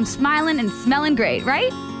is keep them smiling and smelling great,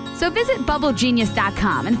 right? So visit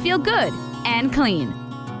BubbleGenius.com and feel good and clean.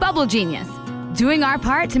 Bubble Genius, doing our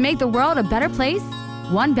part to make the world a better place,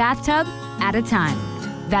 one bathtub at a time.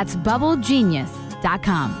 That's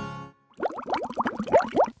BubbleGenius.com.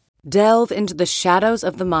 Delve into the shadows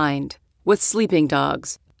of the mind with Sleeping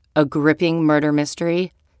Dogs, a gripping murder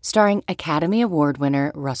mystery starring Academy Award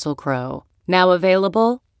winner Russell Crowe. Now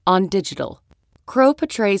available on digital. Crow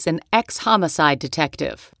portrays an ex-homicide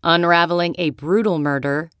detective, unraveling a brutal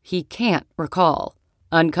murder he can't recall.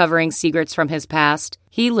 Uncovering secrets from his past,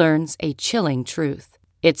 he learns a chilling truth.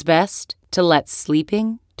 It's best to let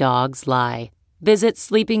sleeping dogs lie. Visit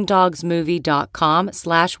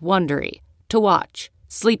sleepingdogsmovie.com/Wondery to watch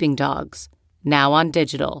Sleeping Dogs, now on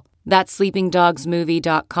digital. That's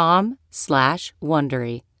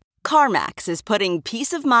sleepingdogsmovie.com/Wondery. CarMax is putting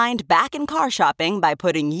peace of mind back in car shopping by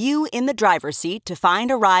putting you in the driver's seat to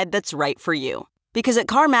find a ride that's right for you. Because at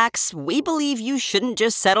CarMax, we believe you shouldn't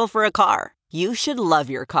just settle for a car. You should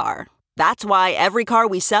love your car. That's why every car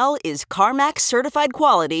we sell is CarMax certified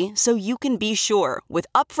quality, so you can be sure with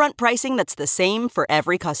upfront pricing that's the same for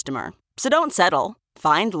every customer. So don't settle.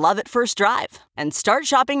 Find love at first drive and start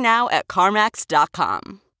shopping now at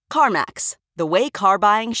CarMax.com. CarMax, the way car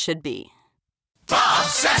buying should be. Bob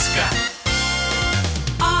Cesca.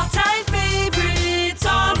 All-time favorites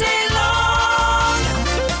all day long.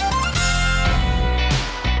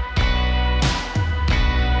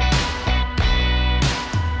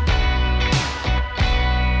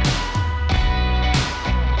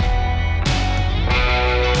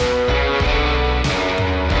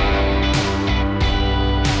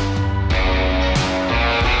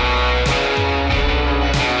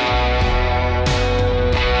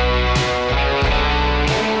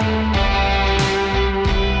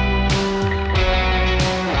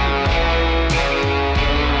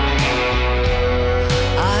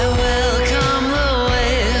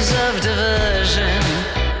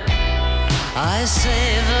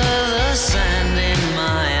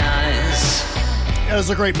 That is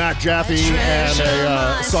a great Matt Jaffe and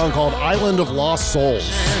a song called Island of Lost Souls.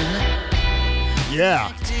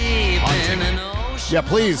 Yeah. Yeah,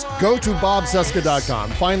 please go to bobcesca.com.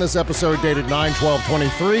 Find this episode dated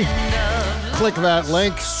 9/12/23. Click that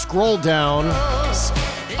link, scroll down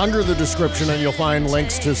under the description, and you'll find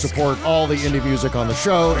links to support all the indie music on the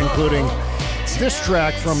show, including this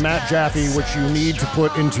track from Matt Jaffe, which you need to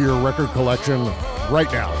put into your record collection right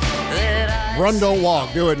now. Run, don't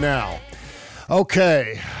walk. Do it now.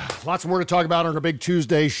 Okay. Lots more to talk about on our big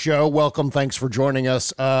Tuesday show. Welcome. Thanks for joining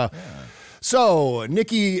us. So,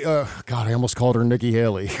 Nikki, God, I almost called her Nikki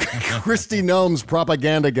Haley. Kristi Noem's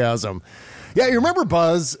Propagandagasm. Yeah, you remember,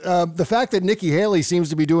 Buzz, the fact that Nikki Haley seems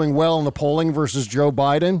to be doing well in the polling versus Joe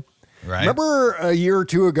Biden? Right. Remember a year or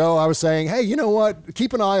two ago, I was saying, hey, you know what?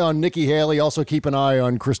 Keep an eye on Nikki Haley. Also keep an eye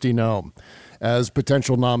on Kristi Noem as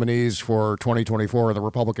potential nominees for 2024 in the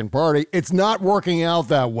Republican Party. It's not working out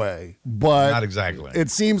that way, but not exactly.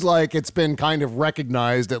 It seems like it's been kind of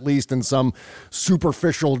recognized, at least in some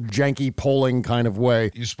superficial, janky polling kind of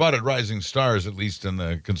way. You spotted rising stars, at least in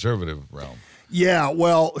the conservative realm. Yeah,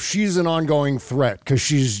 well, she's an ongoing threat because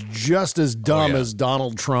she's just as dumb as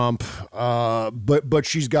Donald Trump, but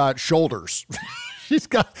she's got shoulders.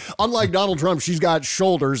 Unlike Donald Trump, she's got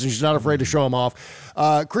shoulders and she's not afraid to show them off.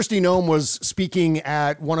 Kristi Noem was speaking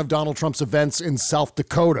at one of Donald Trump's events in South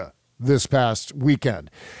Dakota this past weekend.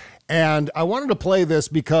 And I wanted to play this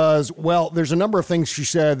because, well, there's a number of things she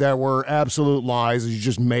said that were absolute lies that she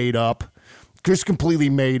just made up. Just completely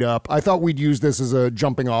made up. I thought we'd use this as a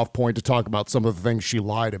jumping off point to talk about some of the things she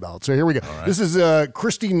lied about. So here we go. Right. This is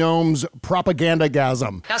Kristi Noem's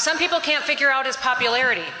Propagandagasm. Now, some people can't figure out his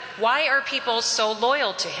popularity. Why are people so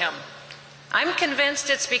loyal to him? I'm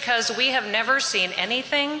convinced it's because we have never seen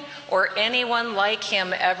anything or anyone like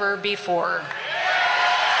him ever before.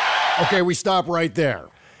 Okay, we stop right there.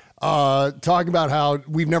 Talking about how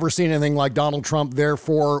we've never seen anything like Donald Trump,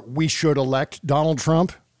 therefore we should elect Donald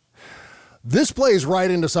Trump. This plays right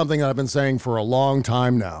into something I've been saying for a long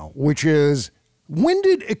time now, which is, when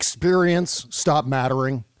did experience stop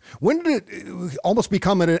mattering? When did it almost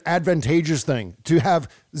become an advantageous thing to have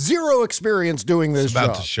zero experience doing this job? It's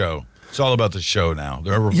about the show. It's all about the show now.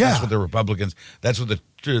 That's what the Republicans, that's what the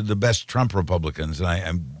best Trump Republicans, and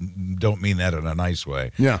I don't mean that in a nice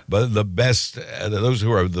way. Yeah. But the best, those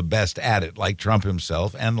who are the best at it, like Trump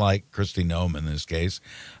himself and like Kristi Noem in this case,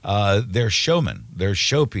 they're showmen. They're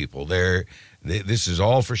show people. This is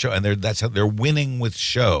all for show, and that's how they're winning with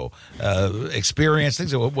show, experience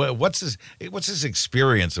things. What's this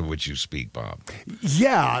experience of which you speak, Bob?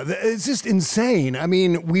 Yeah, it's just insane. I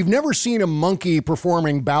mean, we've never seen a monkey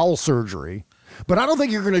performing bowel surgery, but I don't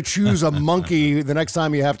think you're going to choose a monkey the next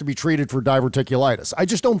time you have to be treated for diverticulitis. I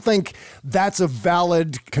just don't think that's a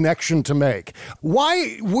valid connection to make.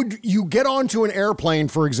 Why would you get onto an airplane,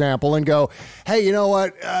 for example, and go, hey, you know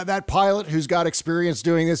what, that pilot who's got experience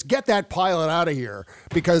doing this, get that pilot out of here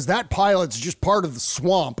because that pilot's just part of the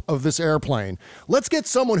swamp of this airplane. Let's get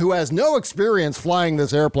someone who has no experience flying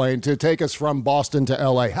this airplane to take us from Boston to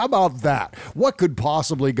LA. How about that? What could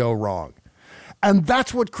possibly go wrong? And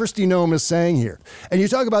that's what Kristi Noem is saying here. And you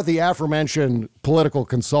talk about the aforementioned political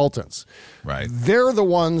consultants. Right. They're the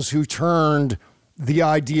ones who turned the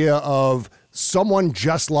idea of someone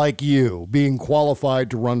just like you being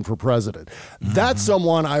qualified to run for president. That's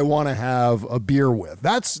someone I want to have a beer with.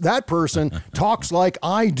 That person talks like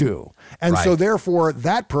I do. And so therefore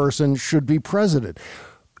that person should be president.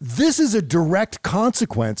 This is a direct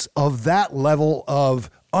consequence of that level of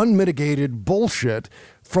unmitigated bullshit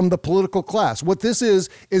from the political class. What this is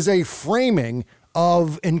a framing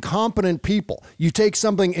of incompetent people. You take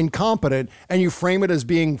something incompetent and you frame it as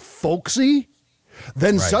being folksy,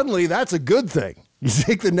 then suddenly that's a good thing. You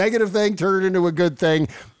take the negative thing, turn it into a good thing,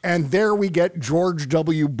 and there we get George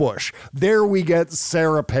W. Bush. There we get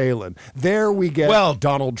Sarah Palin. There we get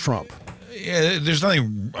Donald Trump. Yeah, there's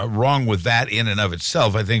nothing wrong with that in and of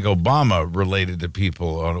itself. I think Obama related to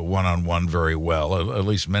people on a one-on-one very well, at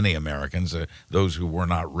least many Americans, those who were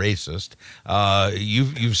not racist.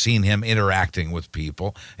 You've seen him interacting with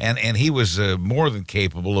people, and he was more than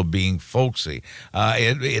capable of being folksy.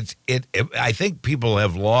 I think people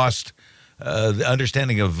have lost the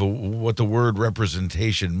understanding of what the word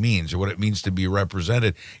representation means, or what it means to be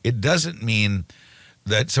represented. It doesn't mean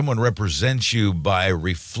that someone represents you by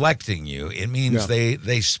reflecting you. It means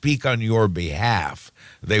they speak on your behalf.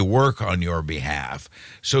 They work on your behalf.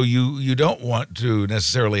 So you don't want to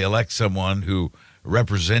necessarily elect someone who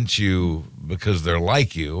represents you because they're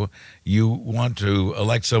like you. You want to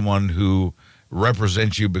elect someone who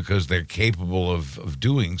represents you because they're capable of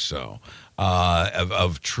doing so,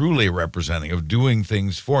 of truly representing, of doing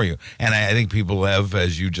things for you. And I think people have,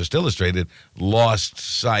 as you just illustrated, lost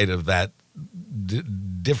sight of that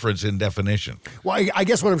difference in definition. Well, I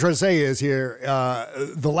guess what I'm trying to say is here,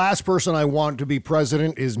 the last person I want to be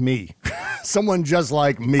president is me. Someone just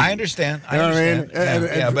like me. I understand. You know what I mean?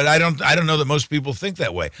 Yeah, but I don't know that most people think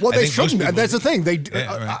that way. Well, they shouldn't. That's the thing.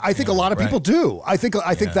 I think a lot of people do. I think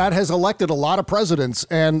that has elected a lot of presidents,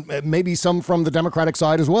 and maybe some from the Democratic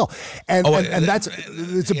side as well. And it's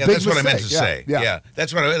a big that's mistake. What I meant to say. Yeah.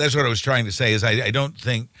 That's what I was trying to say. Is I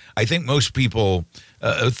think most people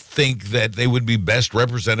think that they would be best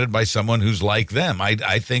represented by someone who's like them.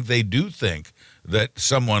 I think they do think that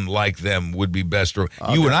someone like them would be best. You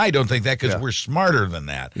and I don't think that because we're smarter than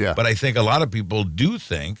that. Yeah. But I think a lot of people do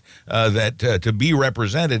think that to be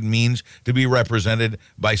represented means to be represented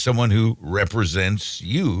by someone who represents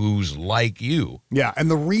you, who's like you. Yeah, and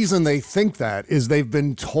the reason they think that is they've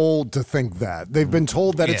been told to think that. They've been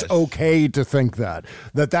told that it's okay to think that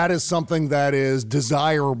is something that is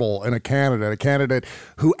desirable in a candidate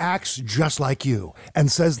who acts just like you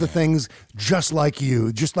and says the things just like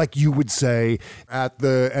you would say at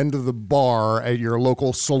the end of the bar at your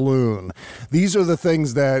local saloon. These are the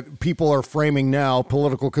things that people are framing now,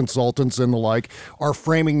 political consultants and the like, are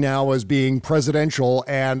framing now as being presidential,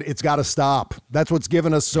 and it's got to stop. That's what's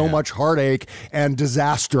given us so much heartache and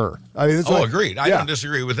disaster. I mean, agreed. I don't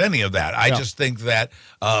disagree with any of that. I just think that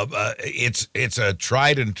it's a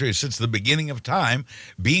tried and true, since the beginning of time,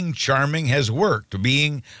 being charming has worked.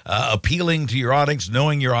 Being appealing to your audience,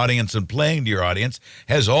 knowing your audience, and playing to your audience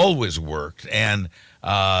has always worked. And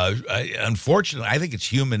unfortunately, I think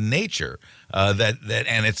it's human nature and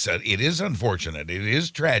it is unfortunate. It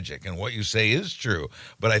is tragic, and what you say is true.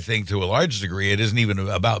 But I think to a large degree, it isn't even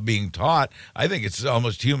about being taught. I think it's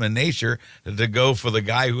almost human nature to go for the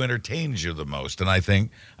guy who entertains you the most. And I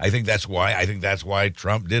think that's why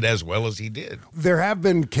Trump did as well as he did. There have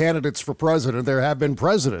been candidates for president. There have been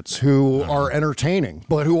presidents who are entertaining,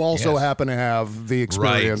 but who also happen to have the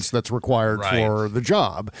experience that's required for the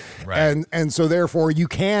job. Right. And so therefore you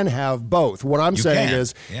can have both. What I'm saying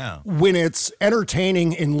is when it's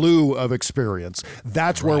entertaining in lieu of experience,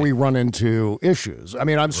 that's where we run into issues. I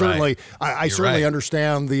mean, I certainly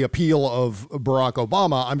understand the appeal of Barack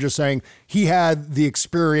Obama. I'm just saying he had the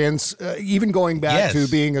experience, even going back to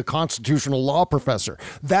being a constitutional law professor.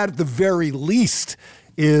 That at the very least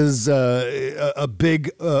is a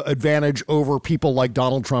big advantage over people like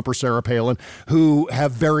Donald Trump or Sarah Palin, who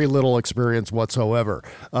have very little experience whatsoever.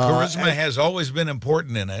 Charisma has always been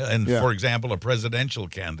important for example, a presidential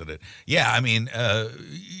candidate. Yeah, I mean,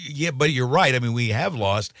 but you're right. I mean, we have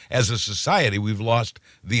lost, as a society, we've lost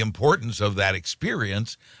the importance of that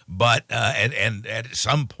experience. But and at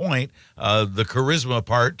some point, the charisma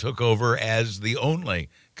part took over as the only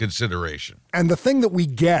consideration. And the thing that we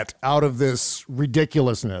get out of this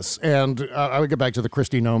ridiculousness, and I will get back to the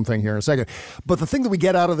Kristi Noem thing here in a second, but the thing that we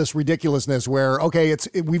get out of this ridiculousness where, okay,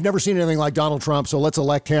 we've never seen anything like Donald Trump, so let's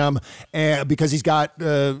elect him because he's got,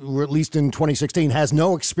 or at least in 2016, has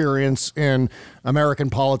no experience in American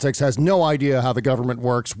politics, has no idea how the government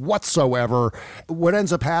works whatsoever. What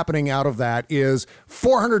ends up happening out of that is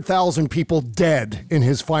 400,000 people dead in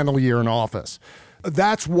his final year in office.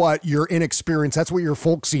 That's what your inexperience, that's what your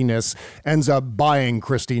folksiness ends up buying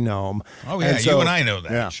Kristi Noem. Oh, yeah, you and I know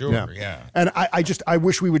that. Yeah, sure, yeah. And I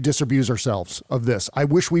wish we would disabuse ourselves of this. I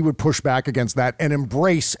wish we would push back against that and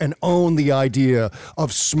embrace and own the idea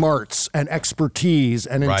of smarts and expertise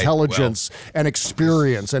and intelligence and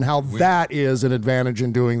experience and how that is an advantage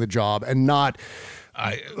in doing the job and not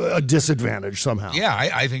a disadvantage somehow. Yeah,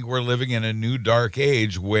 I think we're living in a new dark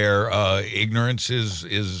age where ignorance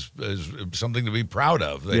is something to be proud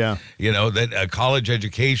of. That, you know, that a college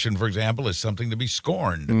education, for example, is something to be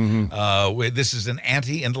scorned. Mm-hmm. This is an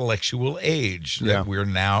anti-intellectual age that we're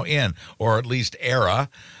now in, or at least era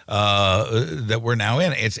that we're now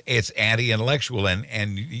in. It's anti-intellectual,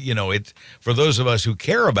 and you know, it for those of us who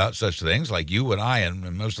care about such things, like you and I,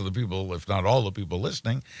 and most of the people, if not all the people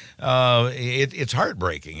listening, it's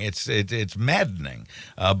heartbreaking. It's maddening,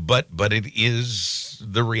 but it is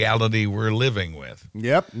the reality we're living with.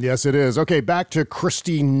 Yep. Yes, it is. Okay, back to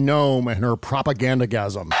Kristi Noem and her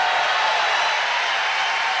propagandagasm.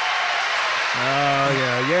 Oh,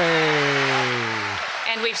 yeah,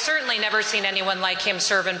 yay. And we've certainly never seen anyone like him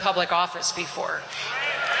serve in public office before.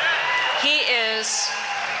 He is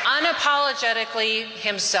unapologetically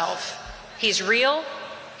himself. He's real,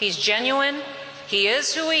 he's genuine, he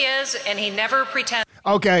is who he is, and he never pretends.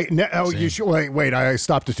 Okay, you should, wait, I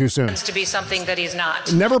stopped it too soon. To be something that he's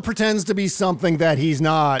not. Never pretends to be something that he's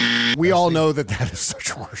not. We all know that is such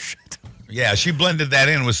horseshit. Yeah, she blended that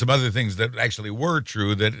in with some other things that actually were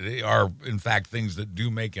true that are, in fact, things that do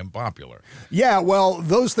make him popular. Yeah, well,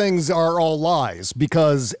 those things are all lies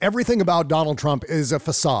because everything about Donald Trump is a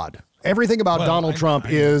facade. Everything about Donald Trump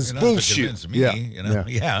is bullshit. Me,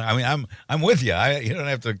 yeah. I mean, I'm with you. You don't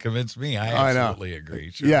have to convince me. I absolutely agree.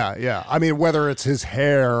 Sure. Yeah. I mean, whether it's his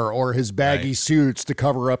hair or his baggy suits to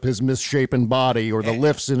cover up his misshapen body, or the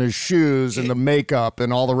lifts in his shoes and the makeup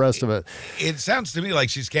and all the rest of it. It sounds to me like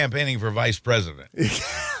she's campaigning for vice president.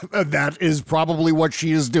 That is probably what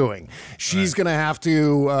she is doing. She's going to have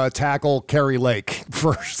to tackle Carrie Lake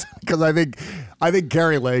first, because I think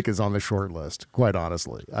Carrie Lake is on the short list. Quite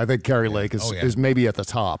honestly, I think Carrie Lake is maybe at the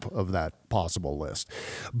top of that possible list.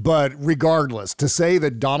 But regardless, to say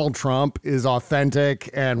that Donald Trump is authentic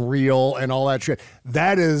and real and all that shit,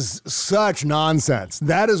 that is such nonsense.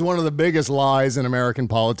 That is one of the biggest lies in American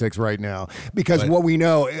politics right now, because what we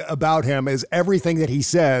know about him is everything that he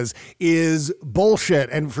says is bullshit.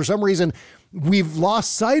 And for some reason, we've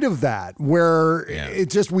lost sight of that, where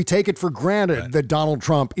we take it for granted that Donald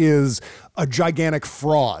Trump is a gigantic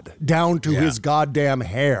fraud down to his goddamn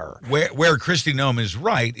hair. Where Kristi Noem is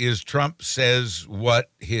right is Trump says what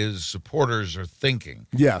his supporters are thinking.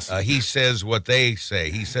 Yes. He says what they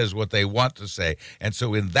say. He says what they want to say. And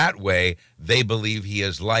so in that way, they believe he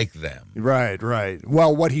is like them. Right.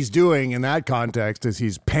 Well, what he's doing in that context is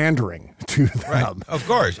he's pandering to them. Right. Of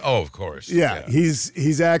course. Oh, of course. Yeah.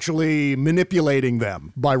 He's actually manipulating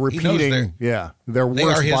them by repeating their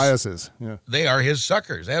worst biases. Yeah. They are his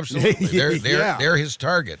suckers. Absolutely. They're his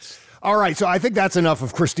targets. All right, so I think that's enough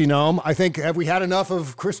of Kristi Noem. Have we had enough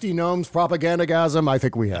of Kristi Noem's propagandagasm? I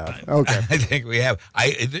think we have. Okay. I think we have.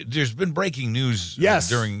 There's been breaking news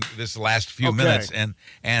during this last few minutes,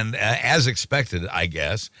 and as expected, I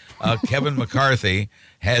guess, Kevin McCarthy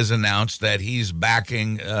has announced that he's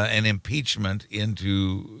backing an impeachment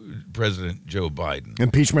into President Joe Biden.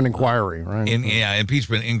 Impeachment inquiry, right?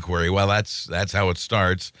 Impeachment inquiry. Well, that's how it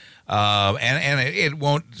starts. And it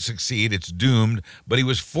won't succeed. It's doomed. But he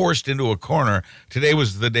was forced into a corner. Today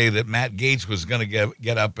was the day that Matt Gaetz was going to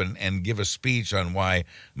get up and give a speech on why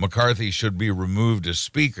McCarthy should be removed as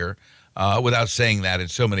Speaker. Without saying that in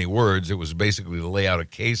so many words, it was basically to lay out a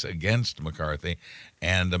case against McCarthy.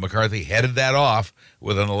 And McCarthy headed that off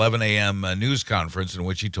with an 11 a.m. News conference in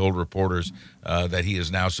which he told reporters that he is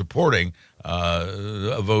now supporting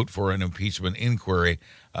a vote for an impeachment inquiry,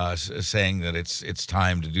 saying that it's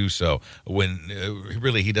time to do so. When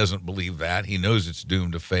really he doesn't believe that. He knows it's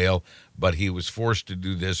doomed to fail, but he was forced to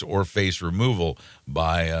do this or face removal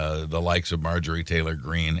by the likes of Marjorie Taylor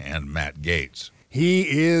Greene and Matt Gaetz. He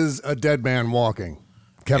is a dead man walking.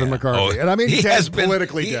 Kevin McCarthy. And I mean, he has been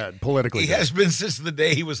politically dead. Politically He dead. has been since the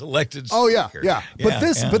day he was elected Oh, Speaker. yeah.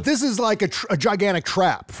 But this is like a gigantic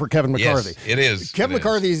trap for Kevin McCarthy. Yes, it is. Kevin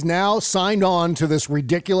McCarthy is now signed on to this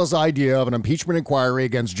ridiculous idea of an impeachment inquiry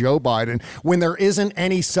against Joe Biden when there isn't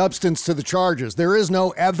any substance to the charges. There is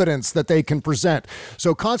no evidence that they can present.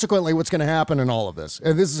 So consequently, what's going to happen in all of this,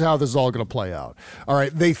 and this is how this is all going to play out. All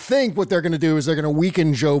right, they think what they're going to do is they're going to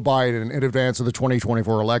weaken Joe Biden in advance of the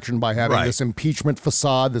 2024 election by having this impeachment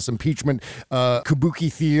facade, this impeachment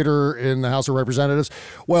kabuki theater in the House of Representatives.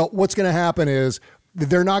 Well, what's going to happen is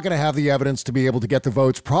they're not going to have the evidence to be able to get the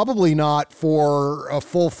votes, probably not for a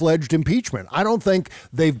full-fledged impeachment. I don't think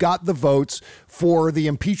they've got the votes for the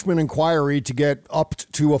impeachment inquiry to get up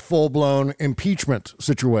to a full-blown impeachment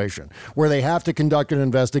situation where they have to conduct an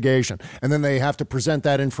investigation and then they have to present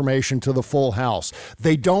that information to the full House.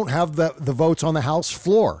 They don't have the votes on the House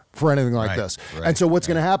floor for anything like this. And so what's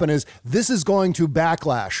going to happen is this is going to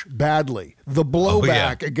backlash badly. The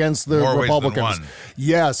blowback against the Republicans,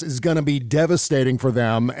 yes, is going to be devastating for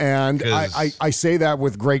them. And I say that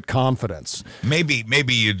with great confidence. Maybe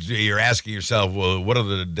you're asking yourself, well, what are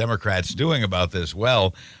the Democrats doing about this?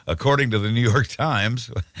 Well, according to the New York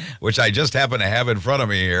Times, which I just happen to have in front of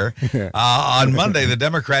me here, on Monday, the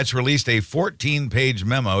Democrats released a 14-page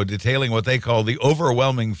memo detailing what they call the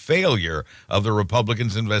overwhelming failure of the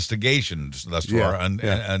Republicans' investigations thus far on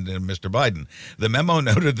Mr. Biden. The memo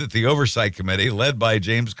noted that the Oversight Committee, led by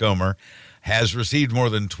James Comer, has received more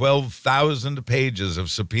than 12,000 pages of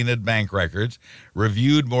subpoenaed bank records,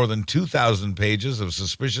 reviewed more than 2,000 pages of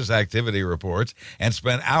suspicious activity reports, and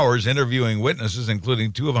spent hours interviewing witnesses,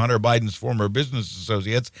 including two of Hunter Biden's former business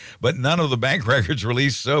associates, but none of the bank records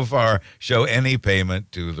released so far show any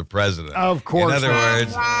payment to the president. Of course. In other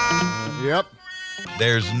words,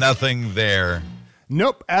 there's nothing there.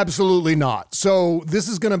 Nope, absolutely not. So this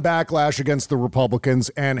is going to backlash against the Republicans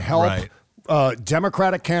and help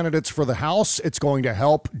Democratic candidates for the House. It's going to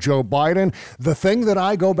help Joe Biden. The thing that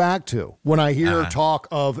I go back to when I hear talk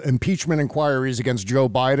of impeachment inquiries against Joe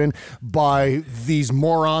Biden by these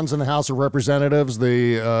morons in the House of Representatives,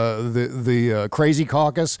 the crazy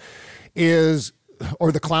caucus,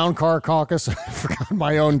 or the clown car caucus. I forgot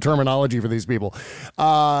my own terminology for these people.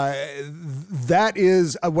 That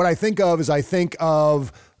is what I think of. I think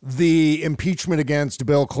of the impeachment against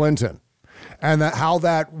Bill Clinton. And how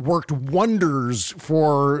that worked wonders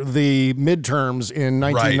for the midterms in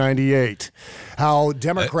 1998. Right. How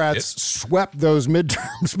Democrats swept those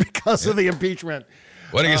midterms because of the impeachment.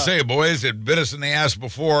 What do you say, boys? It bit us in the ass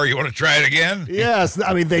before. You want to try it again? Yes.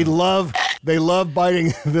 I mean, they love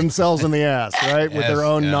biting themselves in the ass, right? With their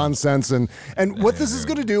own nonsense. And what this is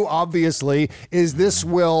going to do, obviously, is this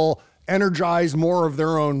will energize more of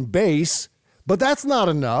their own base. But that's not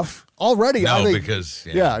enough. Already, no, I think, because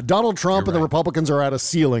Donald Trump and the Republicans are at a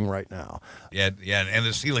ceiling right now. Yeah, and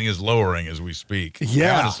the ceiling is lowering as we speak.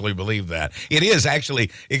 Yeah. I honestly believe that. It is actually,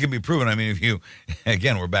 it can be proven. I mean,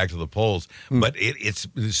 again, we're back to the polls, but it's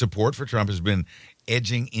the support for Trump has been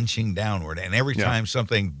inching downward. And every time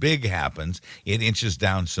something big happens, it inches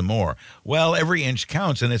down some more. Well, every inch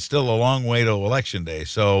counts, and it's still a long way to Election Day.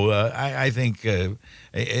 So I think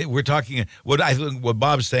we're talking, what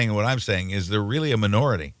Bob's saying and what I'm saying is they're really a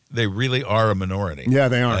minority. They really are a minority. Yeah,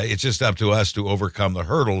 they are. It's just up to us to overcome the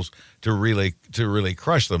hurdles to really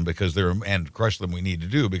crush them crush them. We need to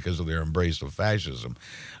do because of their embrace of fascism.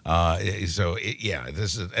 This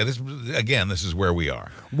is where we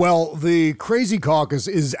are. Well, the crazy caucus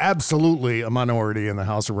is absolutely a minority in the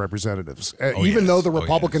House of Representatives. Even though the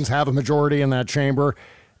Republicans have a majority in that chamber,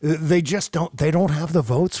 they just don't have the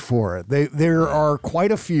votes for it. There are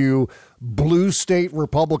quite a few blue state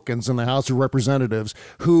Republicans in the House of Representatives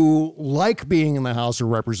who like being in the House of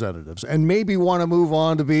Representatives and maybe want to move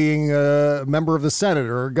on to being a member of the Senate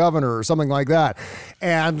or a governor or something like that.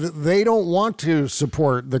 And they don't want to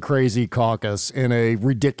support the crazy caucus in a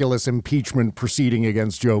ridiculous impeachment proceeding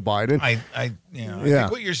against Joe Biden. I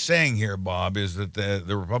think what you're saying here, Bob, is that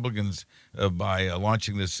the Republicans, by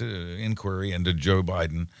launching this inquiry into Joe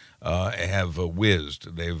Biden, have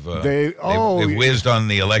whizzed. They've whizzed on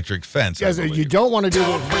the electric fence. Yes, you don't want to do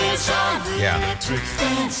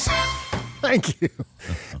Thank you.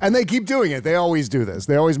 And they keep doing it. They always do this.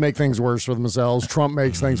 They always make things worse for themselves. Trump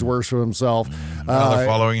makes things worse for himself. They're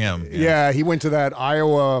following him. Yeah, he went to that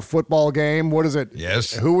Iowa football game. What is it?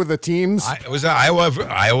 Yes. Who were the teams? It was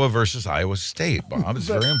Iowa versus Iowa State, Bob. It's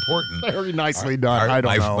very important. Very nicely done. I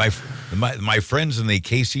don't know. My friends in the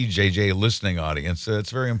KCJJ listening audience,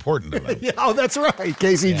 it's very important to them. That's right.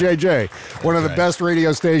 KCJJ, one of the best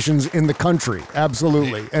radio stations in the country.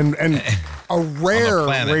 Absolutely. And a rare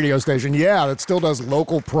radio station. Yeah, that still does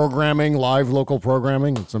local programming, live local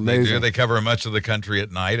programming. It's amazing. They do. They cover much of the country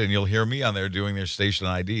at night, and you'll hear me on there doing their station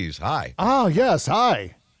IDs. Hi. Oh, yes.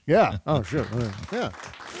 Hi. Yeah. Oh, shit. Yeah.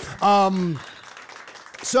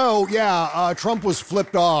 Trump was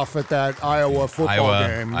flipped off at that Iowa football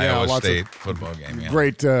game. Iowa State football game. Yeah.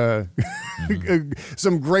 Great,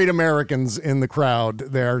 some great Americans in the crowd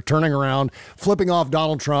there, turning around, flipping off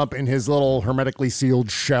Donald Trump in his little hermetically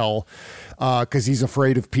sealed shell because he's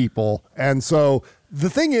afraid of people. And so the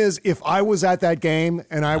thing is, if I was at that game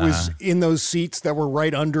and I was in those seats that were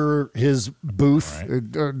right under his booth,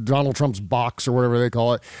 Donald Trump's box or whatever they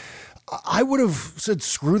call it, I would have said,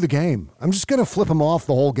 screw the game. I'm just going to flip him off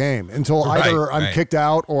the whole game until either I'm kicked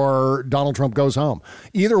out or Donald Trump goes home.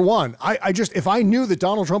 Either one. If I knew that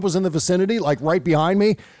Donald Trump was in the vicinity, like right behind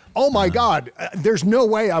me, oh my God, there's no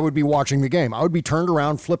way I would be watching the game. I would be turned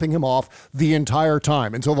around, flipping him off the entire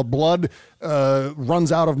time until the blood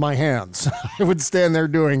runs out of my hands. I would stand there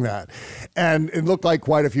doing that. And it looked like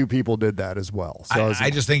quite a few people did that as well. So I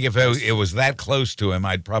just think if it was that close to him,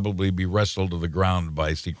 I'd probably be wrestled to the ground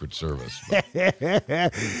by Secret Service.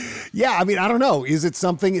 Yeah, I mean, I don't know. Is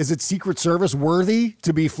it Secret Service worthy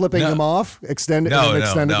to be flipping him off? Extended way?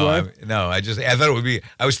 No. I thought it would be.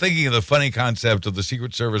 I was thinking of the funny concept of the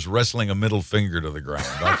Secret Service wrestling a middle finger to the ground.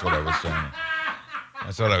 That's what I was saying.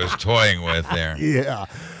 That's what I was toying with there. Yeah.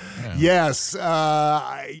 Yes.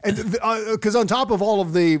 Because on top of all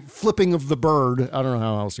of the flipping of the bird, I don't know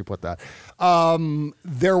how else you put that,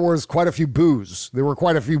 there was quite a few boos. There were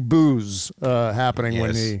quite a few boos happening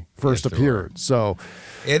when he first appeared. So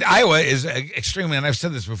Iowa is extremely, and I've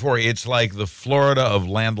said this before, it's like the Florida of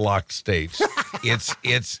landlocked states.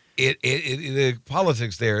 The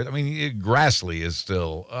politics there, I mean, Grassley is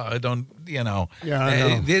still,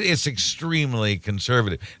 it's extremely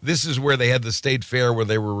conservative. This is where they had the state fair where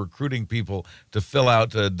they were recruiting people to fill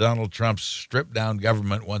out Donald Trump's stripped-down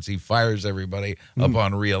government once he fires everybody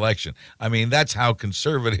upon re-election. I mean, that's how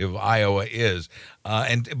conservative Iowa is.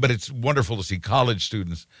 But it's wonderful to see college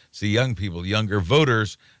students, see young people, younger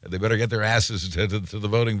voters. They better get their asses to the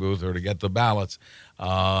voting booth or to get the ballots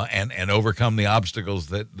and overcome the obstacles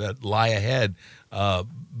that lie ahead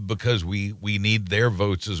because we need their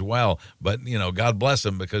votes as well. But God bless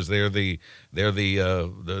them because they're the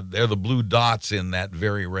blue dots in that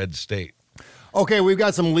very red state. Okay, we've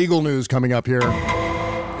got some legal news coming up here.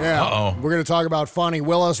 Yeah, we're going to talk about Fonnie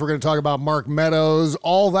Willis. We're going to talk about Mark Meadows.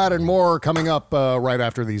 All that and more coming up right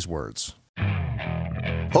after these words.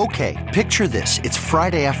 Okay, picture this. It's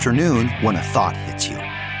Friday afternoon when a thought hits you.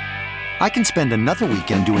 I can spend another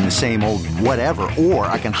weekend doing the same old whatever, or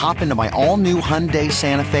I can hop into my all-new Hyundai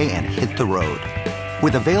Santa Fe and hit the road.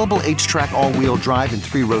 With available H-Track all-wheel drive and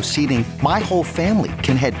 3-row seating, my whole family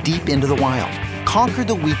can head deep into the wild. Conquer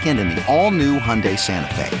the weekend in the all-new Hyundai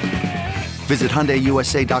Santa Fe. Visit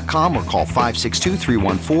HyundaiUSA.com or call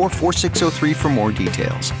 562-314-4603 for more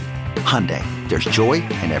details. Hyundai, there's joy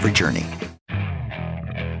in every journey.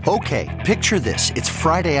 Okay, picture this. It's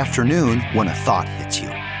Friday afternoon when a thought hits you.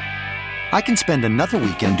 I can spend another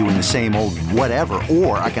weekend doing the same old whatever,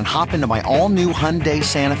 or I can hop into my all-new Hyundai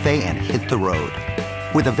Santa Fe and hit the road.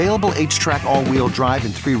 With available H-Track all-wheel drive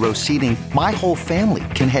and 3-row seating, my whole family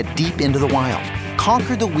can head deep into the wild.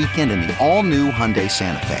 Conquer the weekend in the all-new Hyundai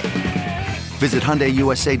Santa Fe. Visit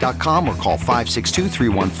HyundaiUSA.com or call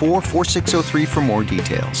 562-314-4603 for more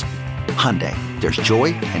details. Hyundai, there's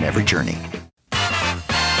joy in every journey.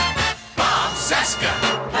 Bob Cesca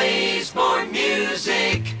plays more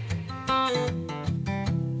music.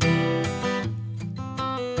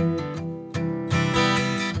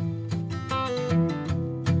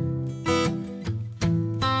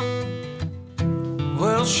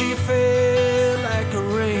 Well, she fell like a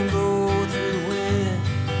rainbow through the wind,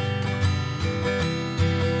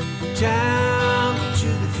 down to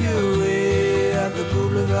the fury of the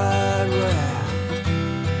boulevard where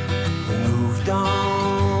we moved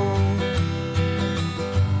on.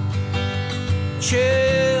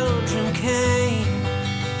 Children came,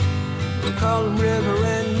 we call them River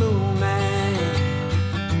and Moon Man.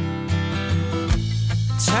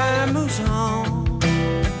 Time moves on.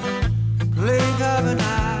 Blink of an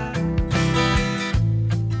eye,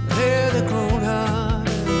 they're the grown-up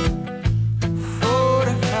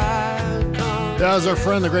 45 come. That was our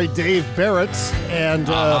friend, the great Dave Barrett, and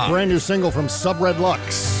a brand new single from Subred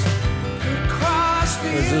Lux.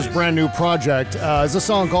 This is his brand new project. It's a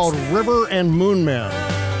song called River and Moon Man.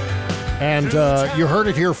 And you heard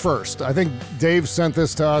it here first. I think Dave sent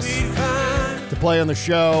this to us to play on the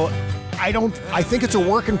show. I think it's a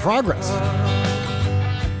work in progress.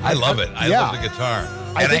 I love it. I love the guitar.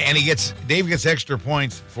 And Dave gets extra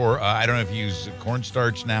points for, I don't know if you use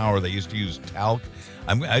cornstarch now or they used to use talc.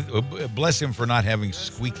 I bless him for not having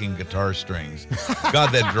squeaking guitar strings.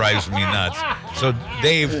 God, that drives me nuts. So,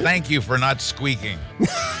 Dave, thank you for not squeaking.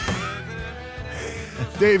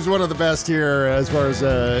 Dave's one of the best here as far as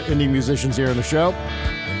indie musicians here in the show.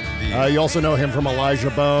 You also know him from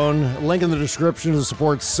Elijah Bone. Link in the description to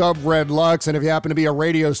support Sub Red Lux. And if you happen to be a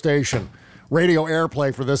radio station, radio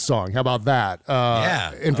airplay for this song. How about that?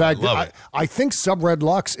 In fact, I think Sub Red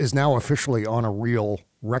Lux is now officially on a real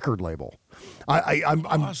record label. I'm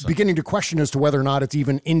awesome. Beginning to question as to whether or not it's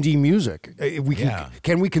even indie music.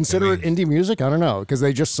 Can we consider it indie music? I don't know, because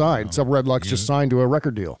they just signed. Sub Red Lux just signed to a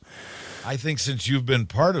record deal. I think since you've been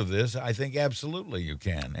part of this, I think absolutely you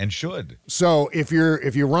can and should. So if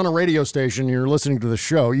you run a radio station, you're listening to the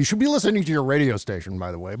show, you should be listening to your radio station,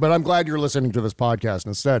 by the way. But I'm glad you're listening to this podcast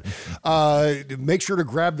instead. Make sure to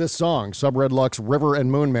grab this song, Sub Red Lux, River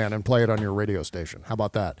and Moon Man, and play it on your radio station. How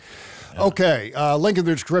about that? Yeah. Okay, link in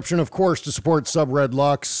the description, of course, to support Sub Red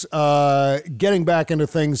Lux. Getting back into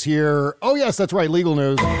things here. Oh, yes, that's right, legal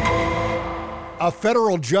news. A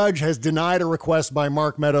federal judge has denied a request by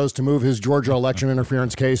Mark Meadows to move his Georgia election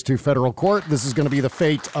interference case to federal court. This is going to be the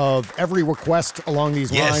fate of every request along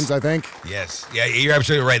these lines, I think. Yes. Yeah, you're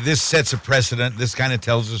absolutely right. This sets a precedent. This kind of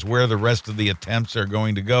tells us where the rest of the attempts are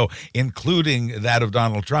going to go, including that of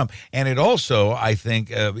Donald Trump. And it also, I think,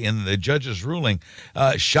 in the judge's ruling,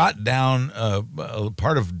 shot down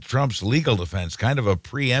part of Trump's legal defense, kind of a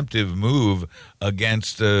preemptive move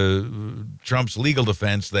against Trump's legal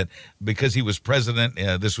defense that because he was president,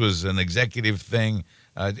 this was an executive thing.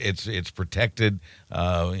 It's protected,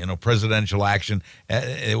 presidential action.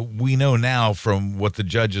 We know now from what the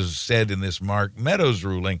judges said in this Mark Meadows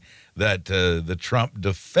ruling that the Trump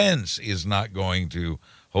defense is not going to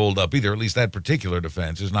hold up either. At least that particular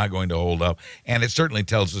defense is not going to hold up. And it certainly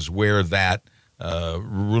tells us where that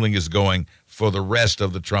ruling is going for the rest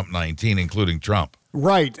of the Trump 19, including Trump.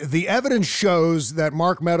 Right. The evidence shows that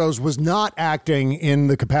Mark Meadows was not acting in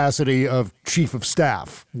the capacity of chief of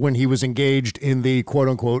staff when he was engaged in the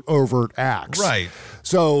quote-unquote overt acts. Right.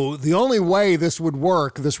 So the only way this would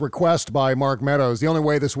work, this request by Mark Meadows, the only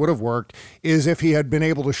way this would have worked is if he had been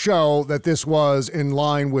able to show that this was in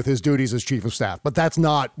line with his duties as chief of staff. But that's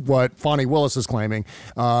not what Fonnie Willis is claiming.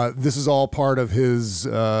 This is all part of his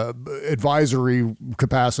advisory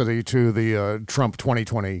capacity to the Trump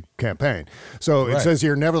 2020 campaign. So it says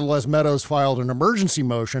here, nevertheless, Meadows filed an emergency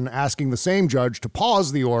motion asking the same judge to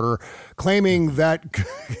pause the order, claiming that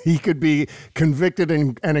he could be convicted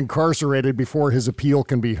and incarcerated before his appeal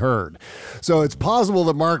can be heard. So it's possible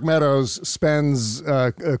that Mark Meadows spends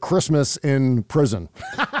Christmas in prison.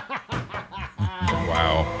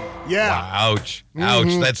 Wow. Yeah. Wow. Ouch. Ouch.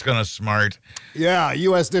 Mm-hmm. That's going to smart. Yeah.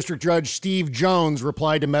 U.S. District Judge Steve Jones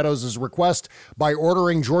replied to Meadows' request by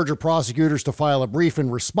ordering Georgia prosecutors to file a brief in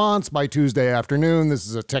response by Tuesday afternoon. This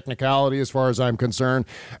is a technicality as far as I'm concerned.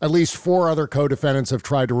 At least 4 other co-defendants have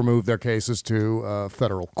tried to remove their cases to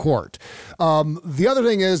federal court. The other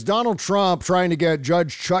thing is Donald Trump trying to get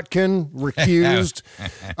Judge Chutkan recused.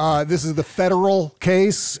 This is the federal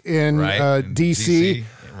case in D.C.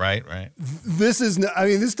 Right. This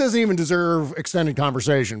doesn't even deserve extended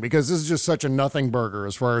conversation because this is just such a nothing burger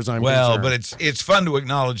as far as I'm concerned. But it's fun to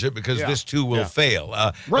acknowledge it because this too will fail.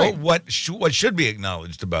 Right. What should be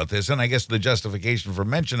acknowledged about this, and I guess the justification for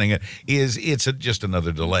mentioning it, is it's just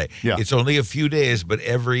another delay. Yeah. It's only a few days, but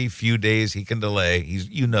every few days he can delay. He's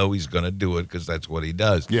going to do it because that's what he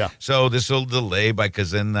does. Yeah. So this will delay because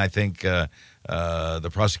then I think the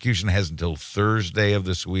prosecution has until Thursday of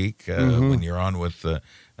this week when you're on with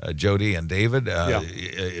Jody and David. They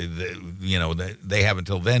have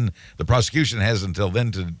until then. The prosecution has until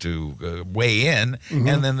then to weigh in,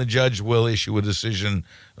 and then the judge will issue a decision.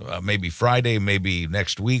 Maybe Friday, maybe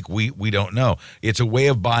next week. We don't know. It's a way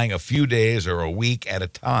of buying a few days or a week at a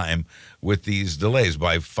time with these delays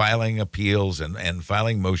by filing appeals and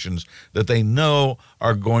filing motions that they know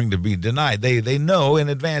are going to be denied. They know in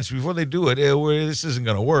advance before they do it, this isn't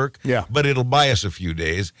going to work. Yeah. But it'll buy us a few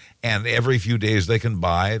days, and every few days they can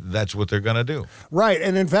buy, that's what they're going to do. Right.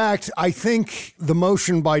 And in fact, I think the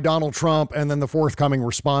motion by Donald Trump and then the forthcoming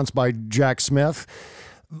response by Jack Smith,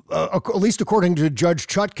 at least according to Judge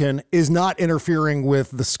Chutkan, is not interfering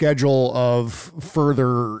with the schedule of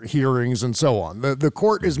further hearings and so on. The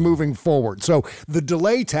court is moving forward. So the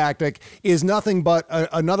delay tactic is nothing but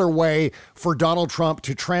another way for Donald Trump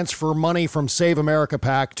to transfer money from Save America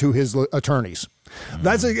PAC to his attorneys.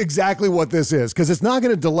 That's exactly what this is, because it's not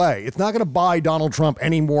going to delay. It's not going to buy Donald Trump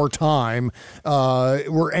any more time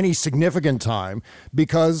or any significant time,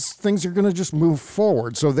 because things are going to just move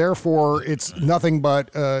forward. So therefore, it's nothing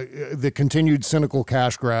but the continued cynical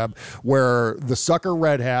cash grab where the sucker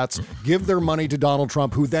red hats give their money to Donald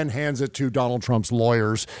Trump, who then hands it to Donald Trump's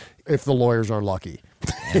lawyers, if the lawyers are lucky.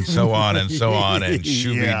 And so on and so on, and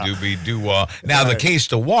shooby-dooby-doo-wah. Now, the case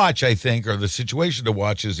to watch, I think, or the situation to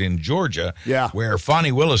watch is in Georgia, where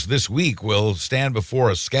Fani Willis this week will stand before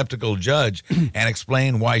a skeptical judge and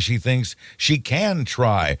explain why she thinks she can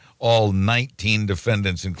try all 19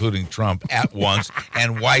 defendants, including Trump, at once,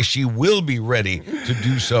 and why she will be ready to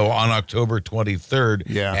do so on October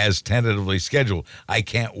 23rd as tentatively scheduled. I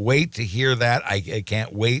can't wait to hear that. I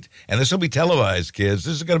can't wait. And this will be televised, kids.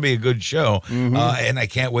 This is going to be a good show. And I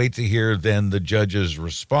can't wait to hear then the judge's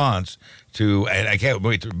response to, and I can't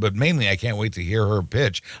wait to, but mainly I can't wait to hear her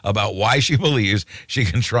pitch about why she believes she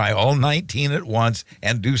can try all 19 at once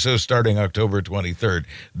and do so starting October 23rd.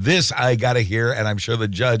 This I got to hear, and I'm sure the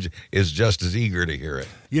judge is just as eager to hear it.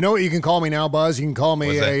 You know what you can call me now, Buzz? You can call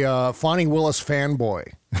me a Fani Willis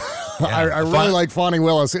fanboy. I really like Fani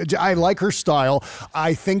Willis. I like her style.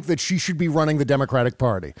 I think that she should be running the Democratic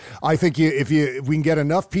Party. I think if we can get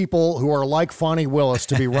enough people who are like Fani Willis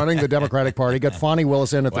to be running the Democratic Party, get Fani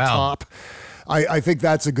Willis in at the top. I think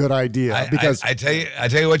that's a good idea, because I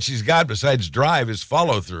tell you what she's got besides drive is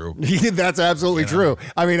follow through. That's absolutely true.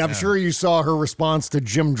 I mean, I'm sure you saw her response to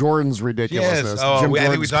Jim Jordan's ridiculousness. Yes. I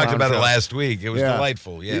think we talked about it last week. It was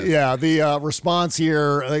delightful. Yes. Yeah. The response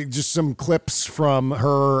here, just some clips from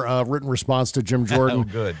her written response to Jim Jordan.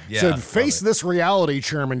 Good. Yeah. Said, "Face this reality,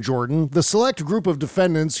 Chairman Jordan. The select group of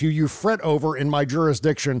defendants who you fret over in my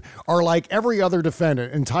jurisdiction are like every other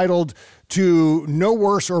defendant, entitled to no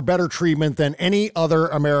worse or better treatment than any other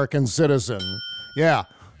American citizen." Yeah.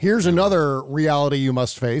 Here's another reality you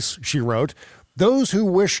must face, she wrote. "Those who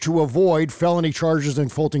wish to avoid felony charges in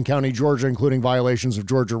Fulton County, Georgia, including violations of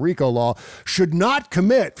Georgia RICO law, should not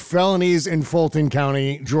commit felonies in Fulton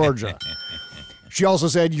County, Georgia." She also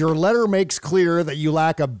said, "Your letter makes clear that you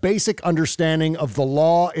lack a basic understanding of the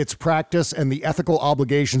law, its practice, and the ethical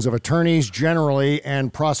obligations of attorneys generally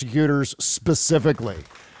and prosecutors specifically."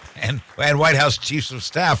 And White House chiefs of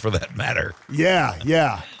staff, for that matter.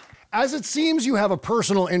 Yeah. As it seems you have a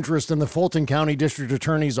personal interest in the Fulton County District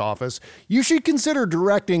Attorney's Office, you should consider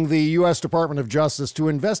directing the U.S. Department of Justice to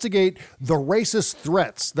investigate the racist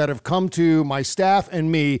threats that have come to my staff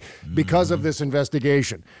and me because of this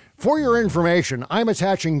investigation. For your information, I'm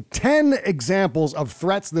attaching 10 examples of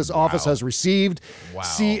threats this office has received.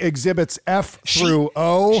 See Exhibits F through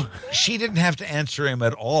O. She didn't have to answer him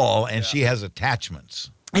at all, and she has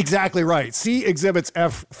attachments. Exactly right. See Exhibits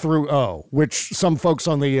F through O, which some folks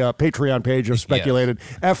on the Patreon page have speculated.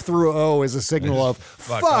 F through O is a signal of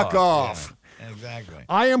fuck off. Yeah. Exactly.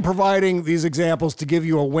 I am providing these examples to give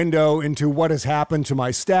you a window into what has happened to my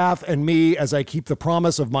staff and me as I keep the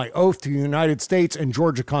promise of my oath to the United States and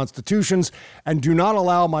Georgia constitutions, and do not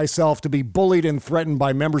allow myself to be bullied and threatened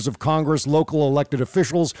by members of Congress, local elected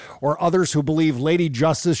officials, or others who believe Lady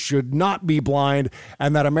Justice should not be blind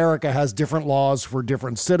and that America has different laws for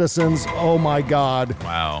different citizens. Oh my God.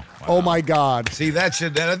 Wow. Oh my God. See, that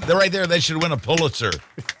right there, that should win a Pulitzer.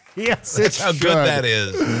 Yes, that's how good that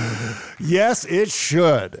is. Yes, it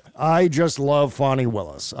should. I just love Fani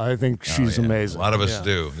Willis. I think she's amazing. A lot of us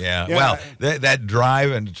do. Yeah. Well, that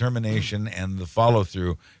drive and determination and the follow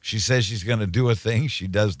through. She says she's going to do a thing. She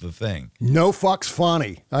does the thing. No fucks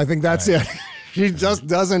Fani. I think that's it. She just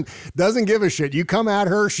doesn't give a shit. You come at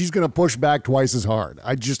her, she's going to push back twice as hard.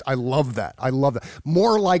 I love that. I love that.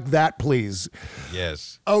 More like that, please.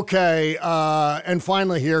 Yes. Okay. And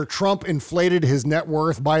finally here, Trump inflated his net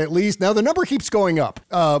worth by at least, now the number keeps going up.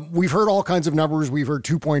 We've heard all kinds of numbers. We've heard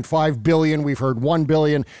 2.5 billion. We've heard 1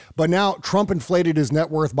 billion. But now Trump inflated his net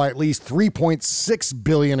worth by at least 3.6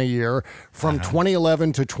 billion a year from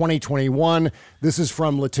 2011 to 2021. This is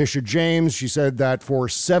from Letitia James. She said that for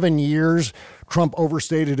 7 years, Trump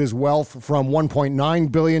overstated his wealth from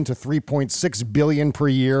 $1.9 billion to $3.6 billion per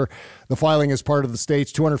year. The filing is part of the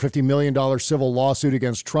state's $250 million civil lawsuit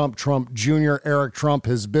against Trump, Trump Jr., Eric Trump,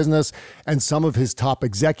 his business, and some of his top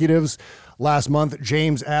executives. Last month,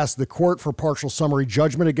 James asked the court for partial summary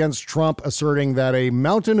judgment against Trump, asserting that a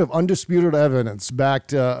mountain of undisputed evidence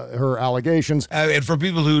backed her allegations. And for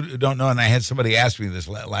people who don't know, and I had somebody ask me this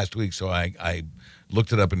last week, so I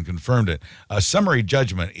looked it up and confirmed it. A summary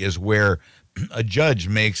judgment is where a judge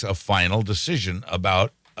makes a final decision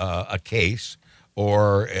about a case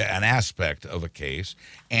or an aspect of a case,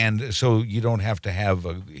 and so you don't have to have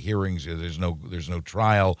hearings. There's no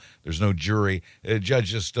trial. There's no jury. A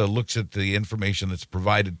judge just looks at the information that's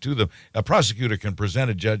provided to them. A prosecutor can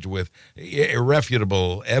present a judge with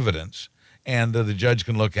irrefutable evidence, and the judge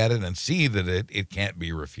can look at it and see that it can't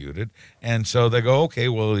be refuted, and so they go, okay,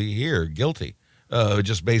 well, here, guilty.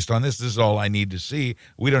 Just based on this is all I need to see.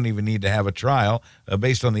 We don't even need to have a trial.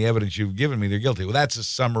 Based on the evidence you've given me, they're guilty. Well, that's a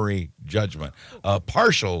summary judgment. A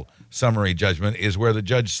partial summary judgment is where the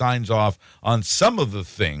judge signs off on some of the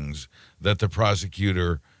things that the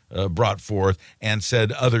prosecutor brought forth and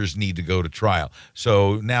said others need to go to trial.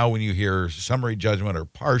 So now when you hear summary judgment or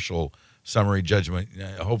partial summary judgment,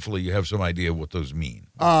 hopefully you have some idea of what those mean.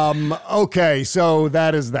 Okay, so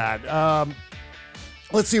that is that.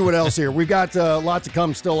 Let's see what else here. We've got a lot to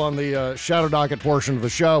come still on the Shadow Docket portion of the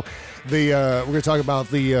show. We're going to talk about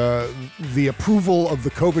the approval of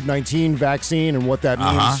the COVID-19 vaccine and what that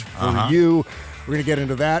means for you. We're going to get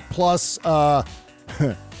into that. Plus,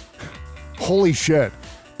 holy shit,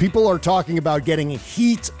 people are talking about getting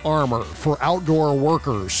heat armor for outdoor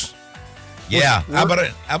workers. Yeah, how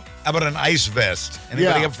about an ice vest?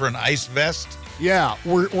 Anybody up for an ice vest? Yeah,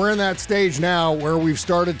 we're in that stage now where we've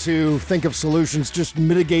started to think of solutions just to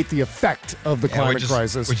mitigate the effect of the climate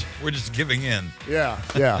crisis. We're just giving in. Yeah.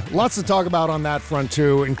 Lots to talk about on that front,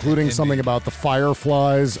 too, including something about the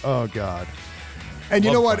fireflies. Oh, God. And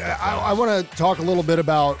you know what? I want to talk a little bit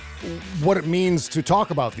about what it means to talk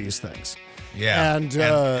about these things. Yeah,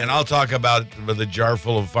 and I'll talk about the jar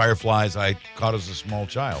full of fireflies I caught as a small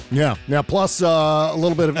child. Yeah. Now, plus a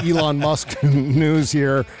little bit of Elon Musk news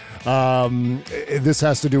here. This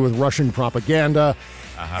has to do with Russian propaganda.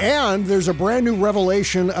 And there's a brand new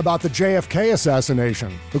revelation about the JFK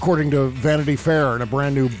assassination, according to Vanity Fair, in a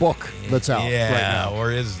brand new book that's out right now.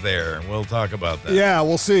 Or is there? We'll talk about that. Yeah,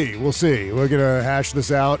 we'll see. We're going to hash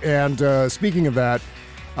this out. And speaking of that,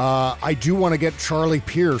 I do want to get Charlie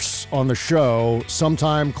Pierce on the show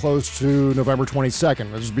sometime close to November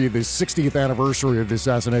 22nd. This will be the 60th anniversary of the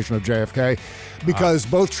assassination of JFK, because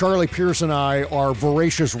both Charlie Pierce and I are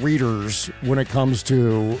voracious readers when it comes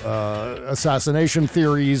to assassination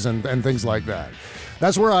theories and things like that.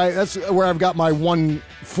 That's where I've got my one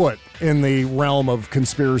foot in the realm of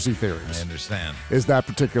conspiracy theories. I understand. Is that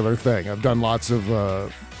particular thing. I've done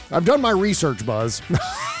I've done my research, Buzz.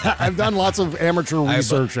 I've done lots of amateur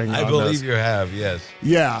researching. I believe you have, yes.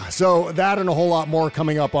 Yeah, so that and a whole lot more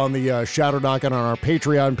coming up on the Shadow Docket on our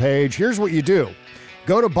Patreon page. Here's what you do.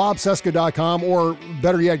 Go to bobcesca.com, or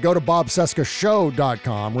better yet, go to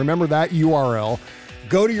bobcescashow.com. Remember that URL.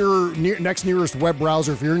 Go to your next nearest web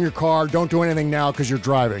browser. If you're in your car, don't do anything now because you're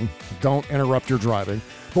driving. Don't interrupt your driving.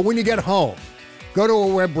 But when you get home, go to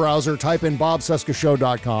a web browser, type in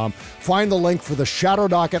bobcescashow.com, find the link for the Shadow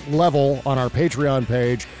Docket level on our Patreon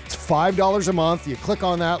page. It's $5 a month. You click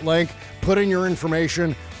on that link, put in your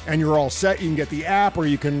information, and you're all set. You can get the app, or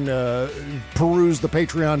you can peruse the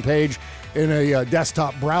Patreon page in a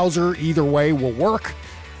desktop browser. Either way will work.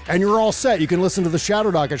 And you're all set. You can listen to the Shadow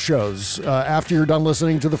Docket shows after you're done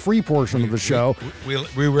listening to the free portion of the show.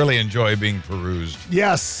 We really enjoy being perused.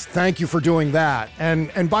 Yes, thank you for doing that.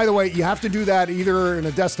 And by the way, you have to do that either in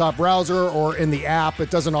a desktop browser or in the app. It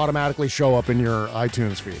doesn't automatically show up in your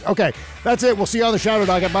iTunes feed. Okay, that's it. We'll see you on the Shadow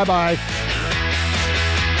Docket. Bye-bye.